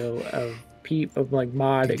studio of like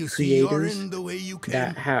mod creators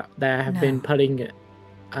that have been putting.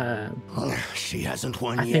 She hasn't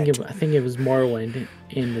won yet. I think it was Morrowind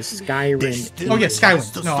in the Skyrim. Oh yeah,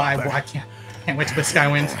 Skywind. No, I can't wait to play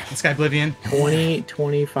Skywind and Skyblivion.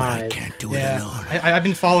 2025. Yeah, I've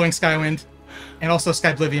been following Skywind and also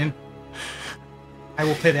Skyblivion. I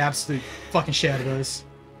will play the absolute fucking shit out of those.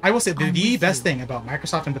 I will say the best thing about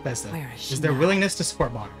Microsoft and Bethesda is their willingness to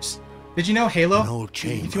support modders. Did you know Halo? If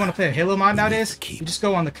you want to play a Halo mod nowadays, you just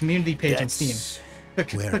go on the community page on Steam.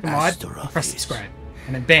 Click a mod, and press subscribe.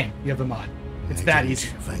 And then bang, you have the mod. It's that easy.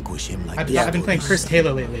 I've been playing Cursed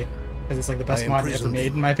Halo lately, because it's like the best mod ever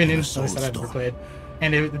made, in my opinion, at least that I've ever played.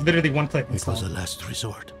 And it literally one click install. It was a last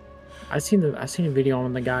resort. I seen a video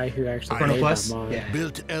on the guy who actually made that mod. Yeah.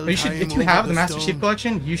 If you have the Master Chief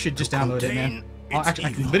Collection, you should just download it, man. I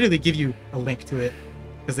can literally give you a link to it,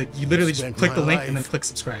 because you literally just click the link and then click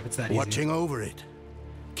subscribe. It's that easy. Watching over it,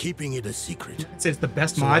 keeping it a secret. It's the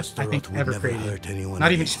best mod I think ever created.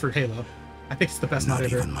 Not even just for Halo. I think it's the best mod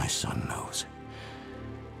ever. Even my son knows.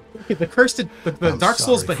 Okay, the Dark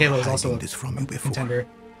Souls, but Halo is also a contender.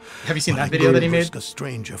 Have you seen that video that he made? A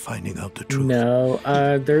stranger finding out the truth. No,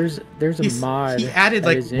 there's a mod. He added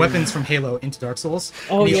like weapons from Halo into Dark Souls.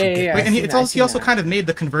 Oh yeah. And he also kind of made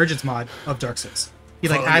the convergence mod of Dark Souls. He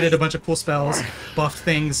like added a bunch of cool spells, buffed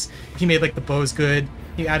things. He made like the bows good.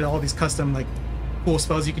 He added all these custom like cool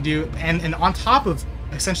spells you could do, and on top of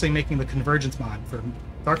essentially making the convergence mod for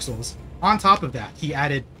Dark Souls, on top of that, he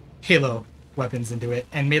added Halo weapons into it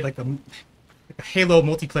and made like a Halo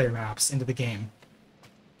multiplayer maps into the game.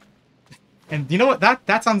 And you know what?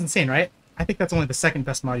 That sounds insane, right? I think that's only the second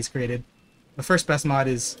best mod he's created. The first best mod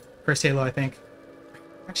is First Halo, I think.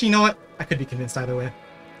 Actually, you know what? I could be convinced either way.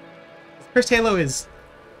 First Halo is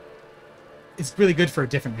it's really good for a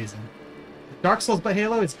different reason. Dark Souls but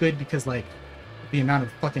Halo is good because like the amount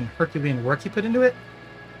of fucking Herculean work he put into it.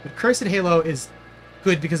 But Cursed Halo is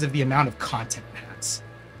good because of the amount of content it has.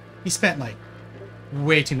 He spent like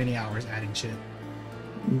way too many hours adding shit.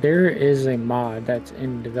 There is a mod that's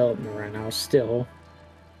in development right now still,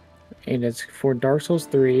 and it's for Dark Souls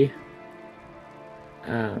 3.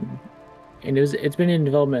 And it's been in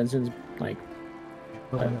development since like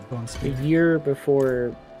a year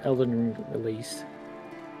before Elden Ring released,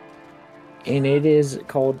 and it is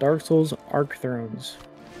called Dark Souls Arc Thrones.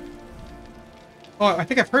 Oh, I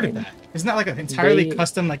think I've heard of that. Isn't that like an entirely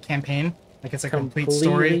custom like campaign? Like it's a complete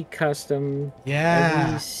story? Completely custom. Yeah.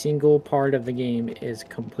 Every single part of the game is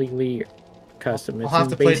completely custom. I'll have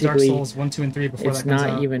to play Dark Souls 1, 2, and 3 before that comes out.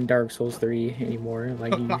 It's not even Dark Souls 3 anymore.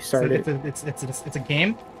 Like you start it. It's a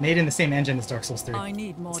game made in the same engine as Dark Souls 3. I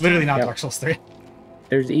need more it's literally not Yep. Dark Souls 3.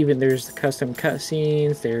 There's custom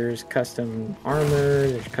cutscenes, there's custom armor,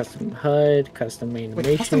 there's custom HUD, custom animations.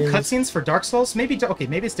 Wait, custom cutscenes for Dark Souls? Maybe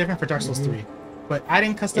maybe it's different for Dark Souls 3. But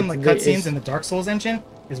adding custom like cutscenes in the Dark Souls engine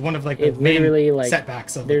is one of like the main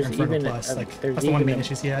setbacks of Inferno Plus. Like that's the one of the main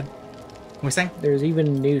issues he had. What are we saying? There's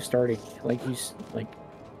even new starting. Like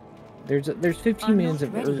there's 15 minutes of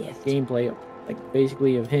gameplay, like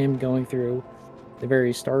basically of him going through the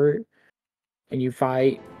very start, and you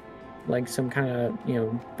fight like some kind of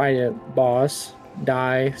fight a boss,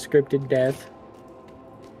 die, scripted death,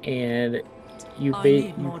 and you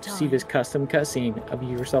see this custom cutscene of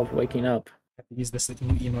yourself waking up. Use this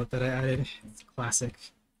new emote that I added. It's classic.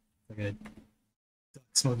 Like a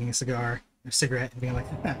smoking a cigar or cigarette and being like,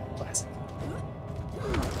 classic.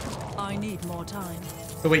 I need more time.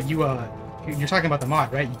 So wait, you're talking about the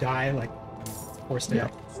mod, right? You die like forced to. Yeah.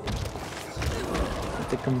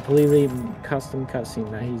 It's a completely custom cutscene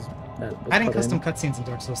that was adding custom cutscenes in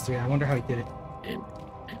Dark Souls 3. I wonder how he did it.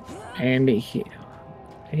 And he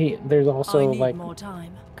there's also like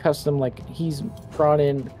custom, like he's brought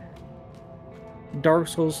in Dark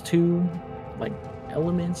Souls 2 like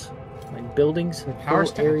elements, like buildings, Power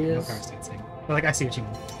whole areas. No power stancing. But like I see what you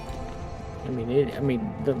mean. I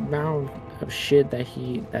mean the amount of shit that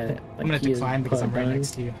like, I'm gonna decline because I'm right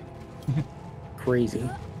next to you. Crazy.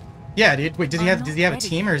 Yeah, dude. Wait, does he have a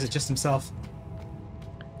team or is it just himself?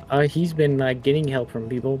 He's been like getting help from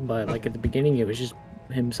people, but like at the beginning it was just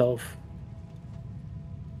himself.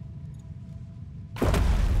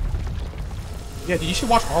 Yeah, dude, you should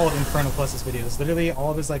watch all of Inferno Plus's videos. Literally all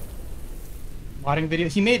of his like modding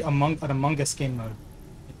videos. He made an Among Us game mode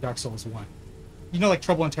in Dark Souls 1. You know, like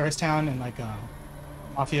Trouble in Terrorist Town and like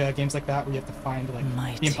Mafia games like that, where you have to find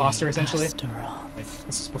like the imposter essentially. Like,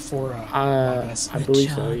 this is before Among Us. I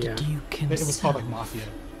believe so. Yeah. It was called like Mafia,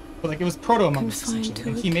 but like it was proto Among Us essentially.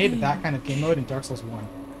 And he made that kind of game mode in Dark Souls 1.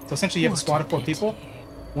 So essentially, you have a squad of 4 people.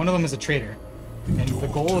 One of them is a traitor, and the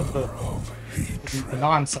goal of the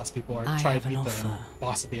non-sus people are to try to beat the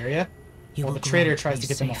boss of the area, while the traitor tries to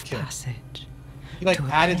get them all killed. He like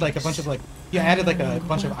added like a bunch of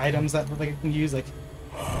items that like you can use. Like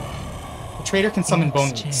the traitor can summon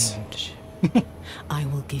bone wheels. I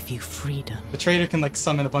will give you freedom. The traitor can like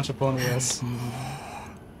summon a bunch of bone wheels,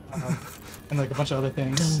 and like a bunch of other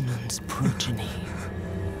things. Donan's progeny.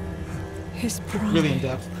 His pride really in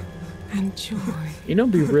depth. and joy. You know,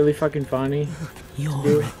 it'd be really fucking funny.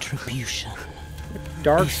 Your retribution.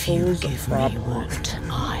 Dark Souls prop hunt.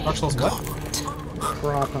 Dark Souls what?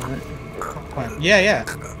 Prop hunt. Yeah, yeah.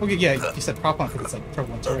 Okay, yeah. You said prop hunt because it's like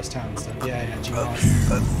Trouble in Terrorist Town and stuff. Yeah, yeah.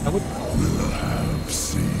 I would.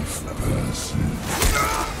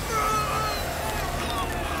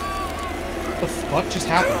 What the fuck just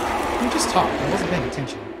happened? Who just talked? I wasn't paying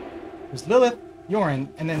attention. It was Lilith, Yorin,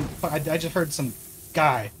 and then I just heard some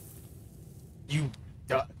guy. Who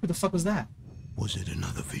the fuck was that? Was it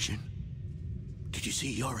another vision? Did you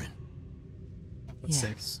see Yorin?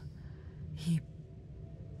 Yes.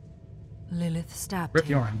 Lilith stabbed Rip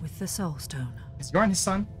him Yorin. with the Soul Stone. Is Yorin his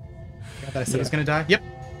son? God, that I said I was gonna die? Yep.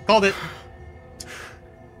 Called it.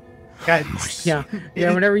 Guys. Yeah.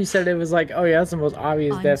 Whenever you said it, was like, oh yeah, that's the most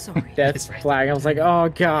obvious death flag. I was like, oh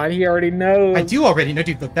god, he already knows. I do already know,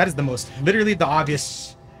 dude. Look, that is the most, literally the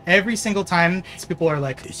obvious. Every single time people are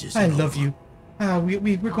like, I love you.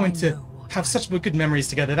 We're going to have such good memories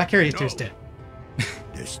together. That character's dead.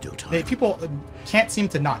 There's still time. People can't seem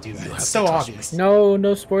to not do that. It's so obvious. No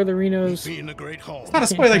spoilerinos. It's not a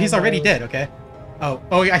spoiler. He's already dead. Okay. Oh,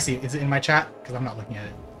 I see. Is it in my chat? Because I'm not looking at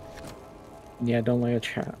it. Yeah, don't look at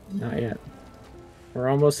chat. Not yet. We're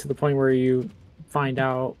almost to the point where you find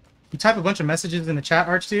out. You type a bunch of messages in the chat,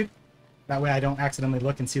 Arch dude. That way I don't accidentally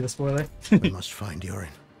look and see the spoiler. We must find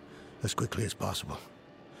Yorin as quickly as possible.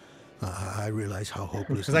 I realize how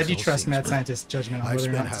hopeless. Because I do these trust things Mad were. Scientist's judgment on I've whether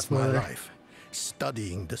or spent not to half my spoiler. life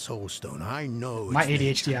studying the Soul Stone. I know My its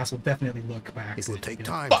ADHD nature. ass will definitely look by accident. It will take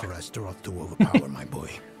Fuck. time for Astaroth to overpower my boy.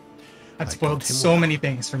 That spoiled so many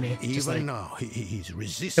things for me. Even just like, now, he's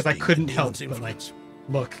resisting. because I couldn't the help demon's but like influence.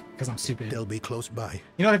 look, because I'm stupid. They'll be close by.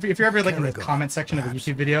 You know, if you're ever like in the Kerrigan, comment section of a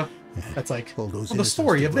YouTube video, that's like, All well, those the innocents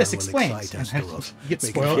story to of this run will explains, excite and then Astaroth, you get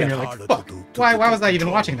making spoiled, it and you're like, harder fuck, to why was I take even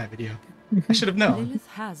control. watching that video? I should have known. Lilith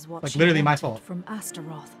has what Like she literally my wanted fault. from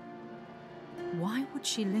Astaroth. Why would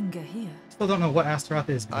she linger here? Still don't know what Astaroth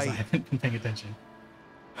is because I haven't been paying attention.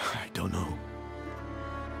 I don't know.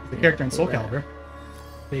 The character in Soul Calibur,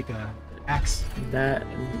 big axe. That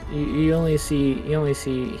you only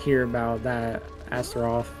hear about that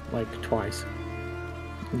Astaroth like twice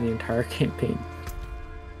in the entire campaign.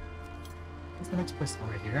 What's the next place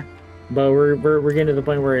right here? But we're getting to the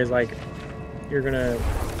point where it's like you're gonna.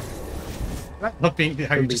 I love being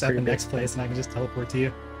how you're Could be just at the pretty next place and I can just teleport to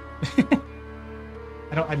you.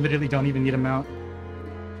 I literally don't even need a mount.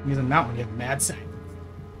 You use a mount when you have mad sight.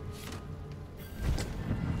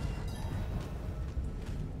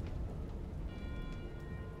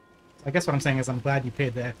 I guess what I'm saying is I'm glad you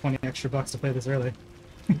paid the 20 extra bucks to play this early.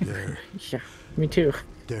 Yeah, me too.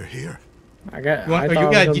 They're here. I got. You want, I oh,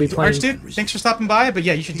 thought I was gonna be playing. Archduke, thanks for stopping by, but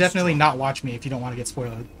yeah, you should definitely not watch me if you don't want to get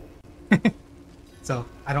spoiled. So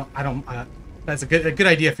that's a good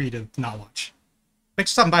idea for you to not watch.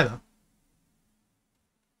 Thanks for stopping by though.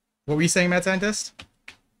 What were you saying, Mad Scientist?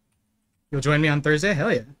 You'll join me on Thursday?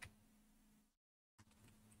 Hell yeah.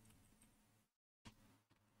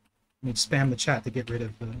 Let me spam the chat to get rid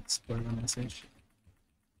of the spoiler message.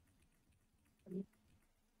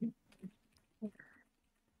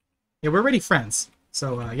 Yeah, we're already friends.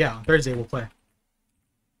 So, yeah, on Thursday we'll play.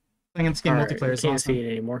 Playing this game Alright, multiplayer is you can't awesome. see it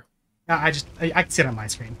anymore. I can see it on my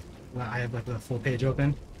screen. I have like the full page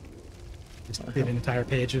open. Just did an entire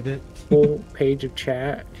page of it. Full page of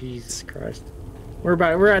chat. Jesus Christ.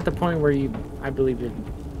 We're at the point where I believe that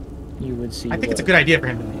you would see. I think it's a good idea for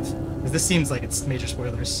him to leave. Because this seems like it's major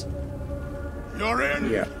spoilers. You're in.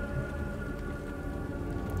 Yeah.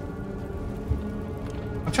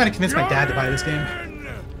 I'm trying to convince my dad to buy this game.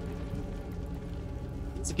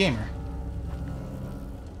 He's a gamer.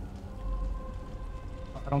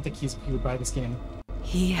 I don't think he would buy this game.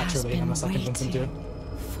 He has Naturally, been unless I convince him to. waiting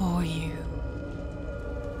for you.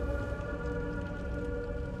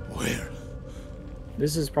 Where?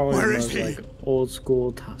 This is probably Where the is most he? like old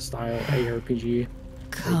school style ARPG.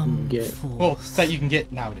 Come get. Well, that you can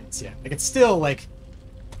get nowadays, yeah. Like it's still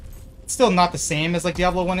not the same as like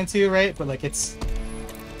Diablo 1 and 2, right? But like it's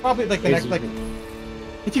probably like the next like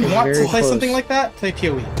if you want to very play close. something like that, play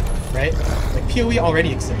PoE, right? Like PoE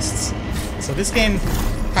already exists. So this game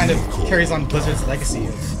kind of carries on Blizzard's legacy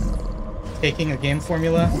of taking a game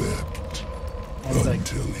formula and like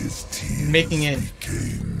making it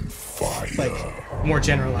like more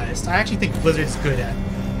generalized. I actually think Blizzard's good at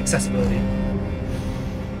accessibility.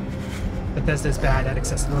 Bethesda's bad at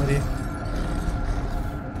accessibility.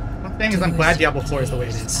 One thing is I'm glad Diablo 4 is the way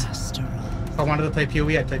it is. If I wanted to play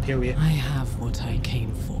PoE, I'd play PoE. I have what I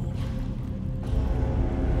came for.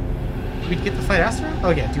 We'd get to fight Astra?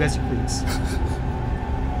 Oh yeah, do as you please.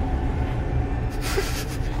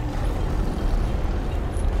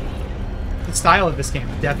 The style of this game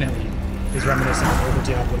definitely is reminiscent of older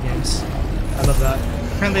Diablo games. I love that.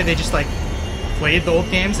 Apparently they just like played the old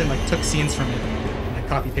games and like took scenes from it and like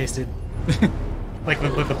copy pasted. Like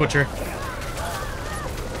with the butcher.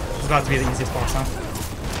 It's about to be the easiest boss, huh?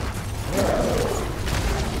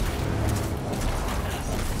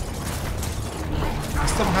 I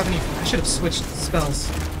still don't have any. I should have switched spells.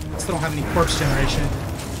 I still don't have any corpse generation.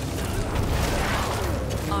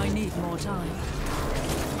 I need more time.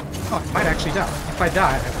 Oh, I might actually die. If I die,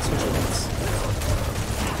 I have to switch weapons.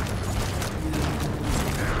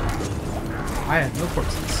 I have no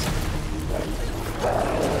corpses.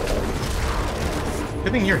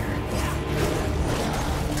 Good thing you're here.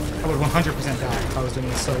 I would 100% die if I was doing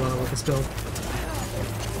this solo with this build.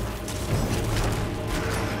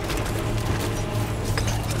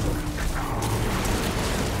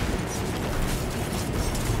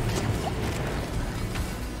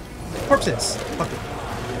 Corpses! Fuck it.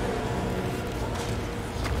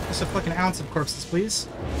 Just a fucking ounce of corpses, please.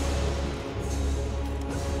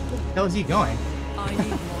 Where the hell is he going? I need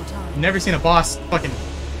more time. I've never seen a boss fucking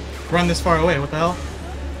run this far away. What the hell?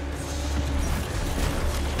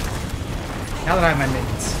 Now that I have my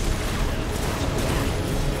minions.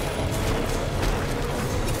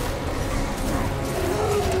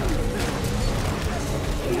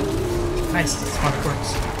 Nice, spawn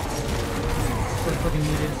corpse. What I fucking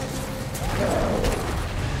needed.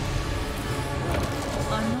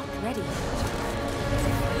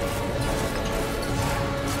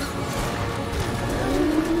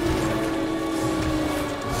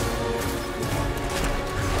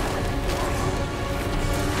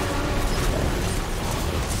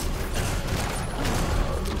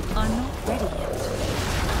 ready yet.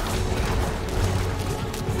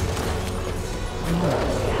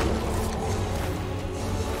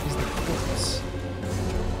 Use the corpse.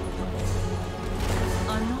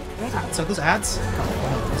 I'm not ready. Ads? Are those ads? Oh,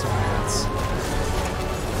 no, those are ads.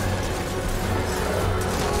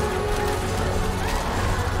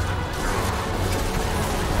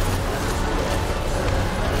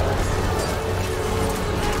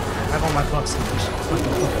 I have all my buffs. I'm just fucking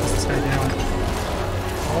focus this guy down.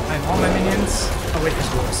 All my minions. Oh wait,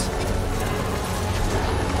 there's wolves.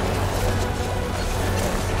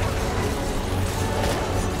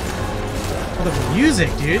 Oh, the music,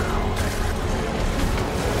 dude.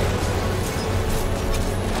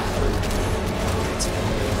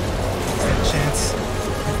 Stand a chance.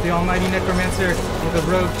 It's the almighty necromancer with a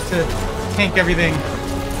rogue to tank everything.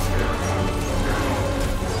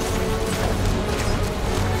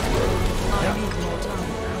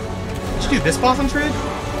 Did you do this boss on Druid?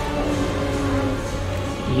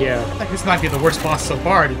 Yeah. I think this might be the worst boss so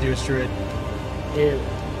far to do as Druid.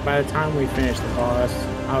 By the time we finished the boss,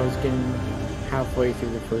 I was getting halfway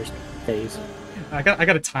through the first phase. I got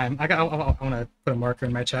a time. I want to put a marker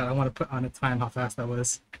in my chat. I want to put on a time how fast that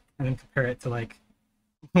was, and then compare it to like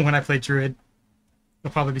when I played Druid.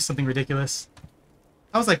 It'll probably be something ridiculous.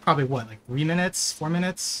 I was like probably what, like 3 minutes, 4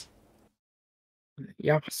 minutes.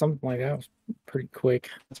 Yeah, something like that. It was pretty quick.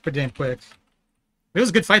 That's pretty damn quick. It was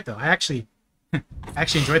a good fight though. I actually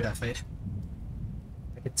enjoyed that fight.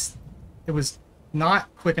 Like it was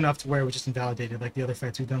not quick enough to where it was just invalidated like the other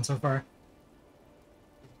fights we've done so far.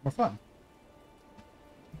 More fun.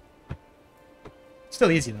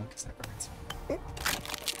 Still easy though, because that hurts.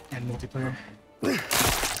 And multiplayer.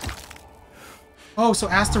 Oh, so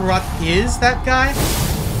Astaroth is that guy?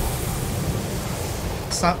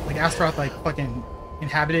 So, like Astaroth like fucking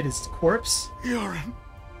inhabited his corpse? Yoren.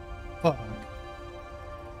 Fuck.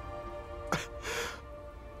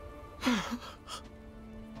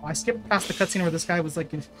 I skipped past the cutscene where this guy was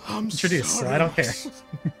like introduced, so I don't care.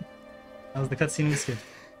 That was the cutscene we skipped.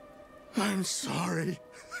 I'm sorry.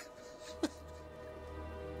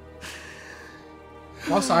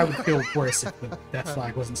 Also, I would feel worse if the death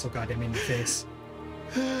flag wasn't so goddamn in your face.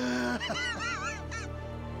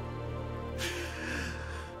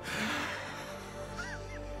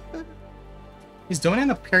 Is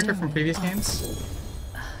Donan a character from previous games?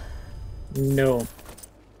 No.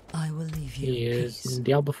 I will leave you. He is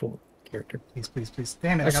Diablo 4 character. Please, please, please.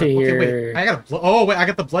 Damn it! Let's I got. see Okay, here. wait. I got. Oh wait, I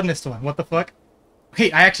got the Blood Mist one. What the fuck?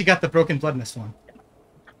 Wait, I actually got the Broken Blood Mist one.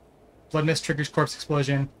 Blood Mist triggers corpse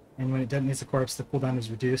explosion, and when it detonates the corpse, the cooldown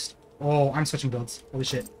is reduced. Oh, I'm switching builds. Holy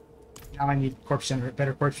shit! Now I need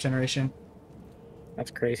better corpse generation.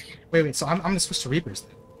 That's crazy. Wait. So I'm gonna switch to Reapers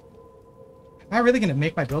then. Am I really gonna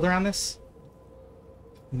make my build around this?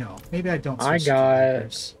 No, maybe I don't. I Switch to got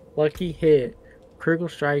Reapers. lucky hit. Critical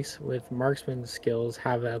strikes with marksman skills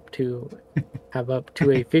have up to a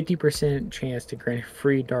 50% chance to grant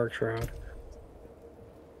free dark shroud.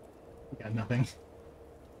 You got nothing.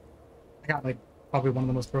 I got like probably one of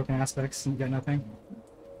the most broken aspects, and you got nothing.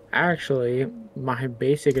 Actually, my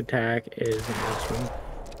basic attack is marksman.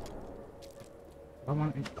 I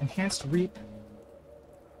want enhanced reap.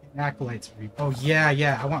 Acolytes reap. Oh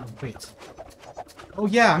yeah. I want wait. Oh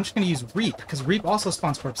yeah, I'm just gonna use reap because reap also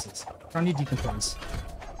spawns corpses. I don't need decompose.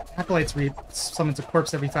 Acolytes reap summons a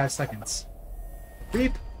corpse every 5 seconds.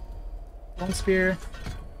 Reap. Bone spear.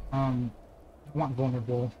 I want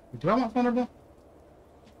vulnerable. Do I want vulnerable?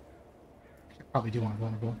 I probably do want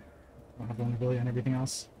vulnerable. I don't have vulnerability on everything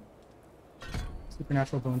else.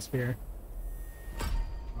 Supernatural bone spear.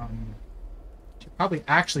 Should probably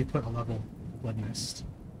actually put a level blood mist.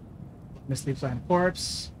 Blood mist leaves behind a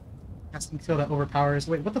corpse. Casting kill that overpowers.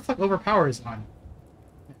 Wait, what the fuck overpowers on?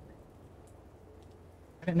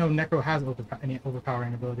 I didn't know Necro has any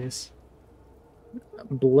overpowering abilities.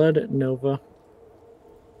 Blood Nova.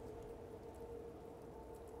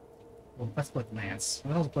 Well, that's Blood Lance. What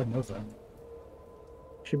the hell's Blood Nova?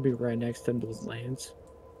 Should be right next to Blood Lance.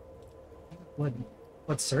 Blood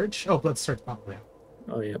Surge? Oh, Blood Surge, probably.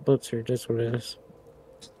 Oh yeah, Blood Surge, that's what it is.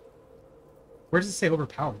 Where does it say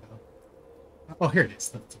overpower, though? Oh, here it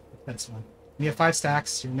is. That's one. When you have 5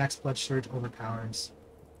 stacks, your next Blood Surge overpowers.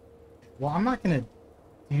 Well, I'm not gonna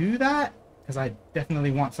do that, because I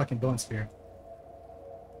definitely want fucking Bone Spear.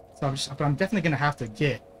 So I'm definitely gonna have to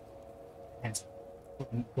get enhanced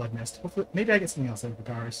Blood Mist. Hopefully, maybe I get something else that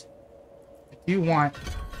overpowers. I do want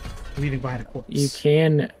leaving behind a corpse. You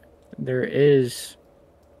can. There is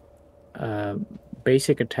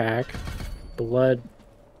basic attack, Blood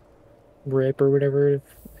Rip or whatever it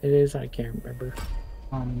is. I can't remember.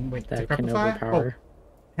 Wait, that to can Crepify? overpower. Oh,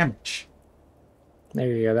 Hemorrhage. There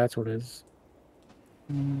you go. That's what it is.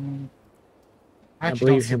 I I actually don't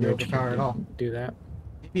believe see the hemorrhage overpower at all. can do that.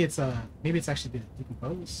 Maybe it's actually the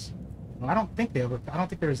decompose. No, I don't think I don't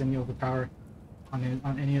think there is any overpower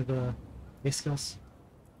on any of the base skills.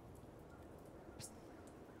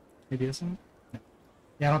 Maybe this one? No.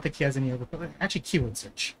 Yeah, I don't think he has any overpower. Actually, keyword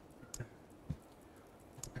search.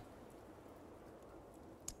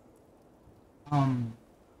 How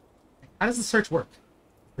does the search work?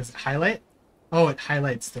 Does it highlight? Oh, it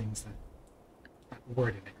highlights things that have the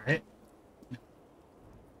word in it, right? No.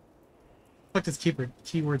 What does keyword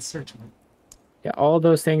search work? Yeah, all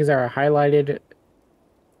those things that are highlighted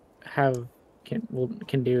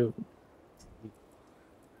can do.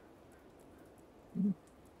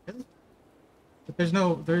 But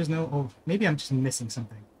there is no. Oh, maybe I'm just missing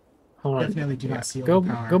something. Hold on. Definitely do Yeah, not see go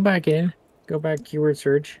overpower. go back in. Go back keyword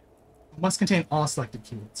search. Must contain all selected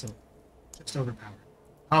keywords, so just overpower.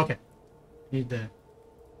 Okay. Need the.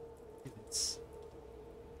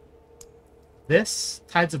 This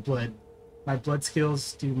Tides of Blood. My blood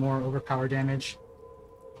skills do more overpower damage.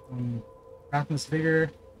 Rathmus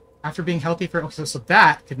Vigor. After being healthy for so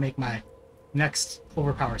that could make my next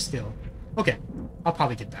overpower skill. Okay, I'll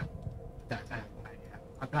probably get that.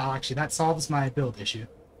 Actually, that solves my build issue.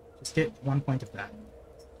 Just get 1 point of that.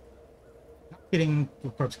 Not getting the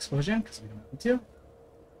corpse explosion because we don't need to.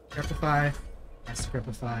 Grepify. Nice to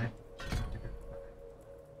grepify.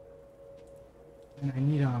 And I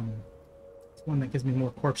need one that gives me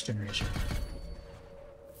more corpse generation.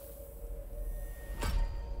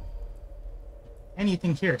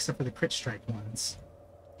 Anything here except for the crit strike ones.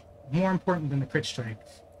 More important than the crit strike.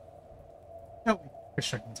 No, crit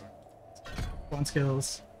strike ones aren't. Bone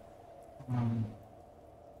skills. Do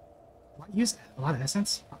I use a lot of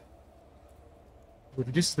essence? It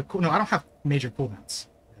reduces the cool. No, I don't have major cooldowns.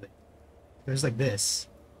 Really. There's like this.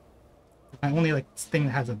 My only like thing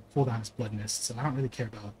that has a cooldown is Blood Mist, so I don't really care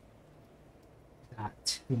about that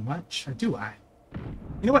too much. Or do I?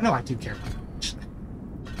 You know what? No, I do care about it, actually.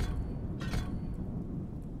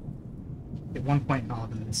 Get 1 point in all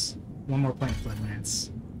of this. 1 more point in Blood Lance.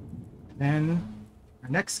 And then our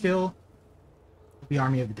next skill will be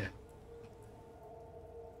Army of the Dead.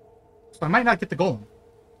 So I might not get the Golem.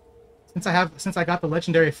 Since I got the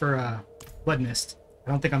legendary for Blood Mist,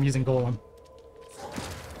 I don't think I'm using Golem.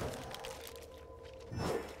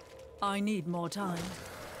 I need more time.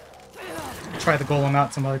 I'll try the Golem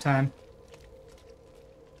out some other time.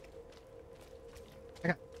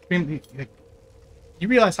 You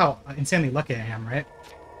realize how insanely lucky I am, right?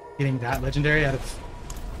 Getting that legendary out of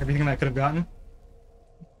everything that I could have gotten.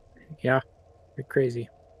 Yeah, you're crazy.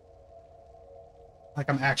 Like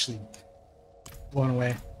I'm actually blown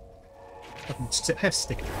away. I have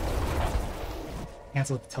stick.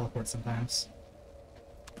 Cancel the teleport sometimes.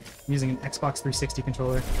 I'm using an Xbox 360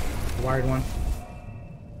 controller, a wired one.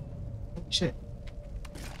 Holy shit.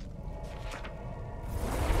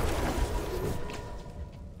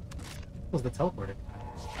 What was the teleporter?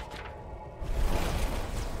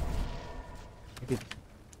 Maybe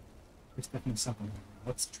there's definitely something.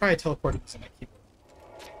 Let's try teleporting using my keyboard.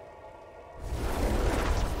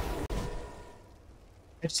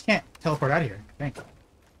 I just can't teleport out of here, I think.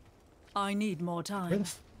 I need more time.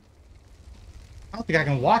 I don't think I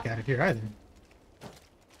can walk out of here either.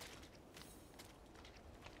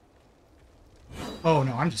 Oh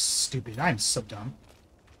no, I'm just stupid. I'm so dumb.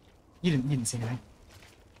 You didn't see anything.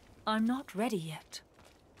 I'm not ready yet.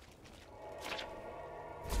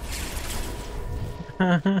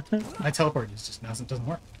 My teleport just doesn't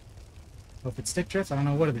work. So if it's stick drift, I don't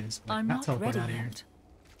know what it is. But I'm not not teleport ready out of here. yet.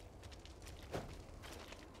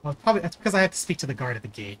 Well, probably that's because I have to speak to the guard at the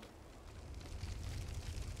gate.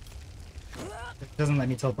 It doesn't let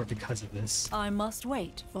me teleport because of this. I must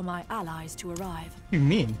wait for my allies to arrive. What do you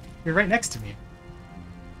mean? You're right next to me.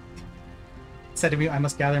 It said to me I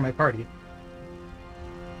must gather my party.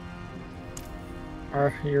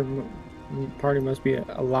 Your party must be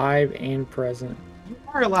alive and present. You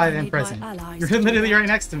are alive and present. You're literally right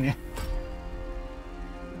next to me.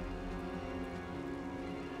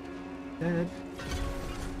 Dead.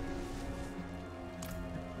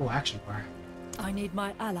 Full action bar. I need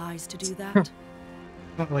my allies to do that.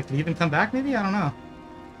 Like leave and come back maybe? I don't know.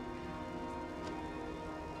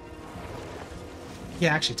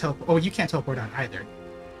 Yeah, actually teleport. Oh, you can't teleport out either.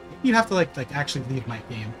 You have to like actually leave my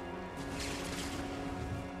game.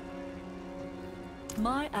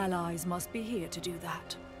 My allies must be here to do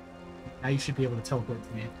that. Now you should be able to teleport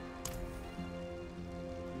to me.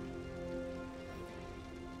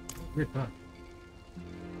 Weird bug.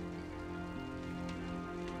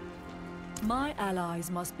 My allies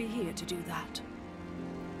must be here to do that.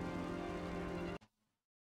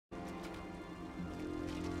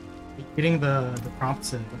 Getting the prompt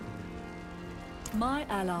to... My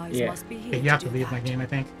allies Yeah. must be here. Okay, you have to do leave that. my game, I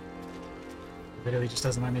think. It literally just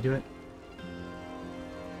doesn't let me do it.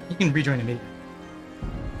 You can rejoin immediately.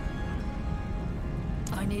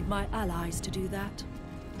 I need my allies to do that.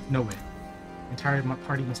 No way. The entire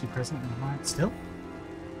party must be present in the line. Still?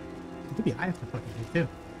 Maybe I have to fucking do too.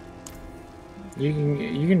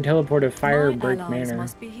 You can teleport to Firebreak my allies Manor.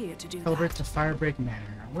 must be here to do Teleport that. to Firebreak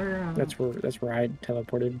Manor. Where? That's where I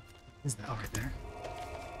teleported. Is that? Oh, right there.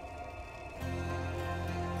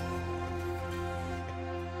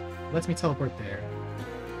 Lets me teleport there.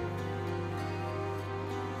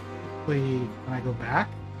 Hopefully, when I go back,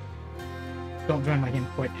 don't join my game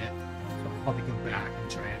quite yet. So I'll probably go back and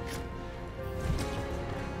try it.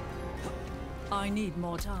 I need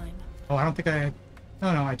more time. Oh, I don't think I...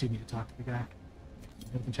 No, I do need to talk to the guy.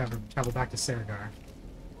 We can travel back to Saragar.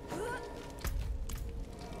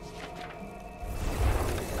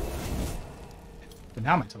 But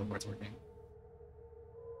now my teleport's working.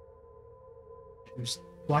 It was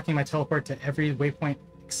blocking my teleport to every waypoint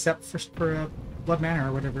except for Blood Manor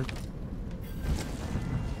or whatever. Come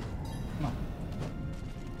on.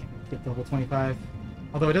 Get level 25.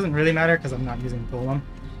 Although it doesn't really matter because I'm not using Golem.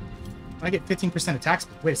 I get 15% attack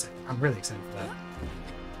speed. Wait a second. I'm really excited for that.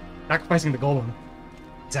 Sacrificing the Golem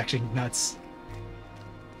is actually nuts.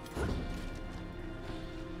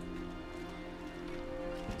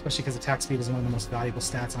 Especially because attack speed is one of the most valuable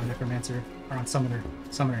stats on Necromancer, or on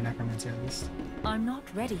Summoner Necromancer at least. I'm not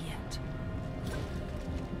ready yet.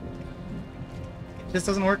 If this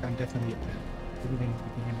doesn't work, I'm definitely leaving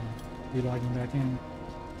and relogging back in.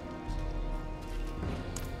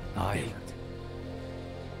 Aye.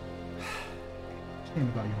 Shame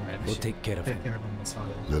about your red. We'll take care of him.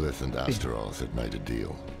 Lilith and Astaroth had made a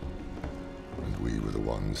deal. And we were the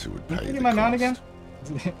ones who would pay the Can my mount cost.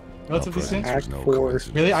 again? Relatively soon? Act 4.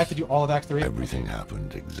 Really? I have to do all of Act 3? Everything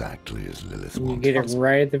happened exactly as Lilith You wanted. get it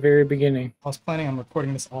right at the very beginning. I was planning on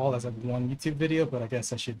recording this all as one YouTube video, but I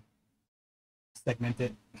guess I should segment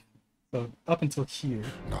it. So up until here.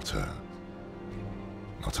 Not her.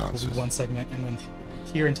 Not Will be answers. one segment, and then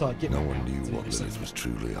here until I get No my one mount, knew it's what another Lilith segment. was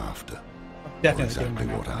truly after. Definitely or getting my exactly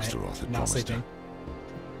mount what tonight, Astaroth had not promised sleeping. her.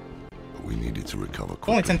 But we needed to recover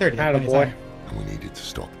Only quickly. 10:30. plenty of Attaboy. time. And we needed to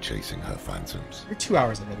stop chasing her phantoms. You're 2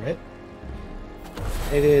 hours ahead, right?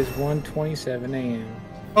 It is 1:27 a.m.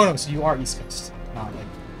 Oh no, so you are East Coast, not like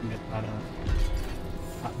not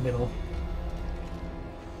middle.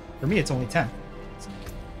 For me, it's only 10. So,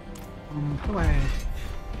 how do I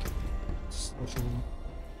social?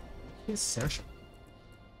 Here's social.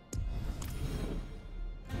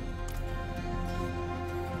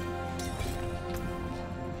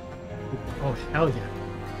 Oh hell yeah!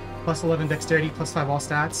 Plus 11 dexterity, plus 5 all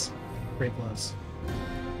stats. Great gloves.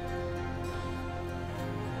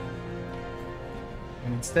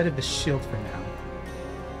 And instead of the shield for now,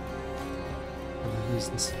 I'll use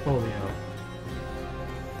this folio.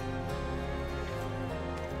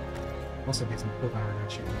 Also get some cooldown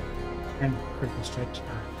reduction. And critical stretch.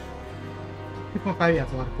 3.5, yeah,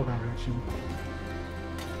 that's a lot of cooldown reduction.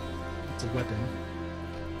 It's a weapon.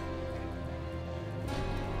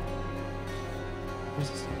 Where's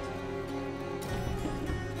this?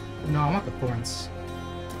 No, I want the thorns.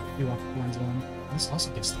 I do want the thorns one. This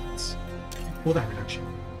also gives thorns. Cooldown reduction.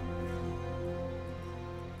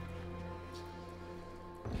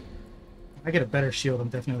 If I get a better shield, I'm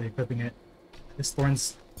definitely equipping it. This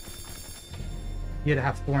thorns... Yeah, to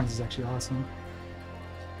have thorns is actually awesome.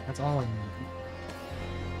 That's all I need.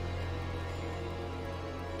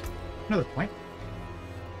 Another point.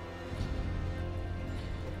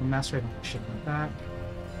 Master rate on shit like that.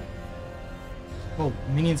 Oh,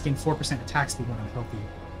 minions gain 4% attack speed when I'm healthy.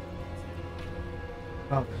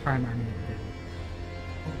 Oh, prime army.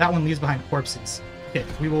 That one leaves behind corpses. Okay,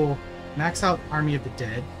 we will max out Army of the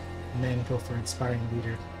Dead, and then go for Inspiring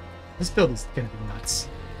Leader. This build is gonna be nuts.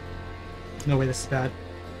 There's no way this is bad.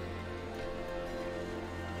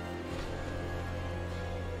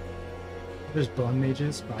 There's Bone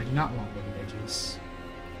Mages, but I do not want Bone Mages.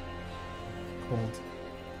 Cold.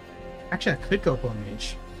 Actually, I could go Bone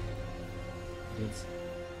Mage.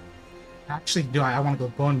 Actually, I want to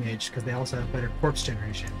go Bone Mage because they also have better corpse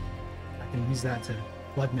generation. I can use that to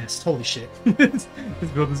Blood Mist. Holy shit. This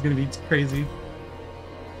build is going to be crazy.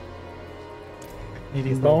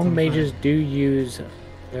 Bone Mages do use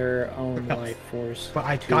their own life force. But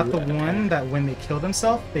I got the one that when they kill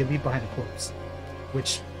themselves, they leave behind a corpse.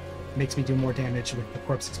 Which makes me do more damage with the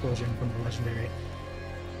corpse explosion from the legendary.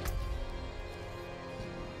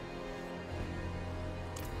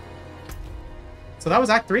 So that was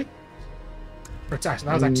Act 3? Or sorry,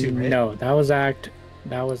 that was Act 2, right? No, that was Act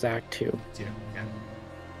That was Act 2. Yeah.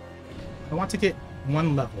 I want to get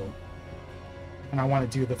 1 level, and I want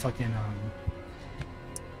to do the fucking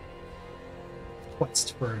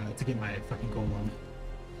quest for to get my fucking golem.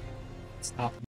 Stop.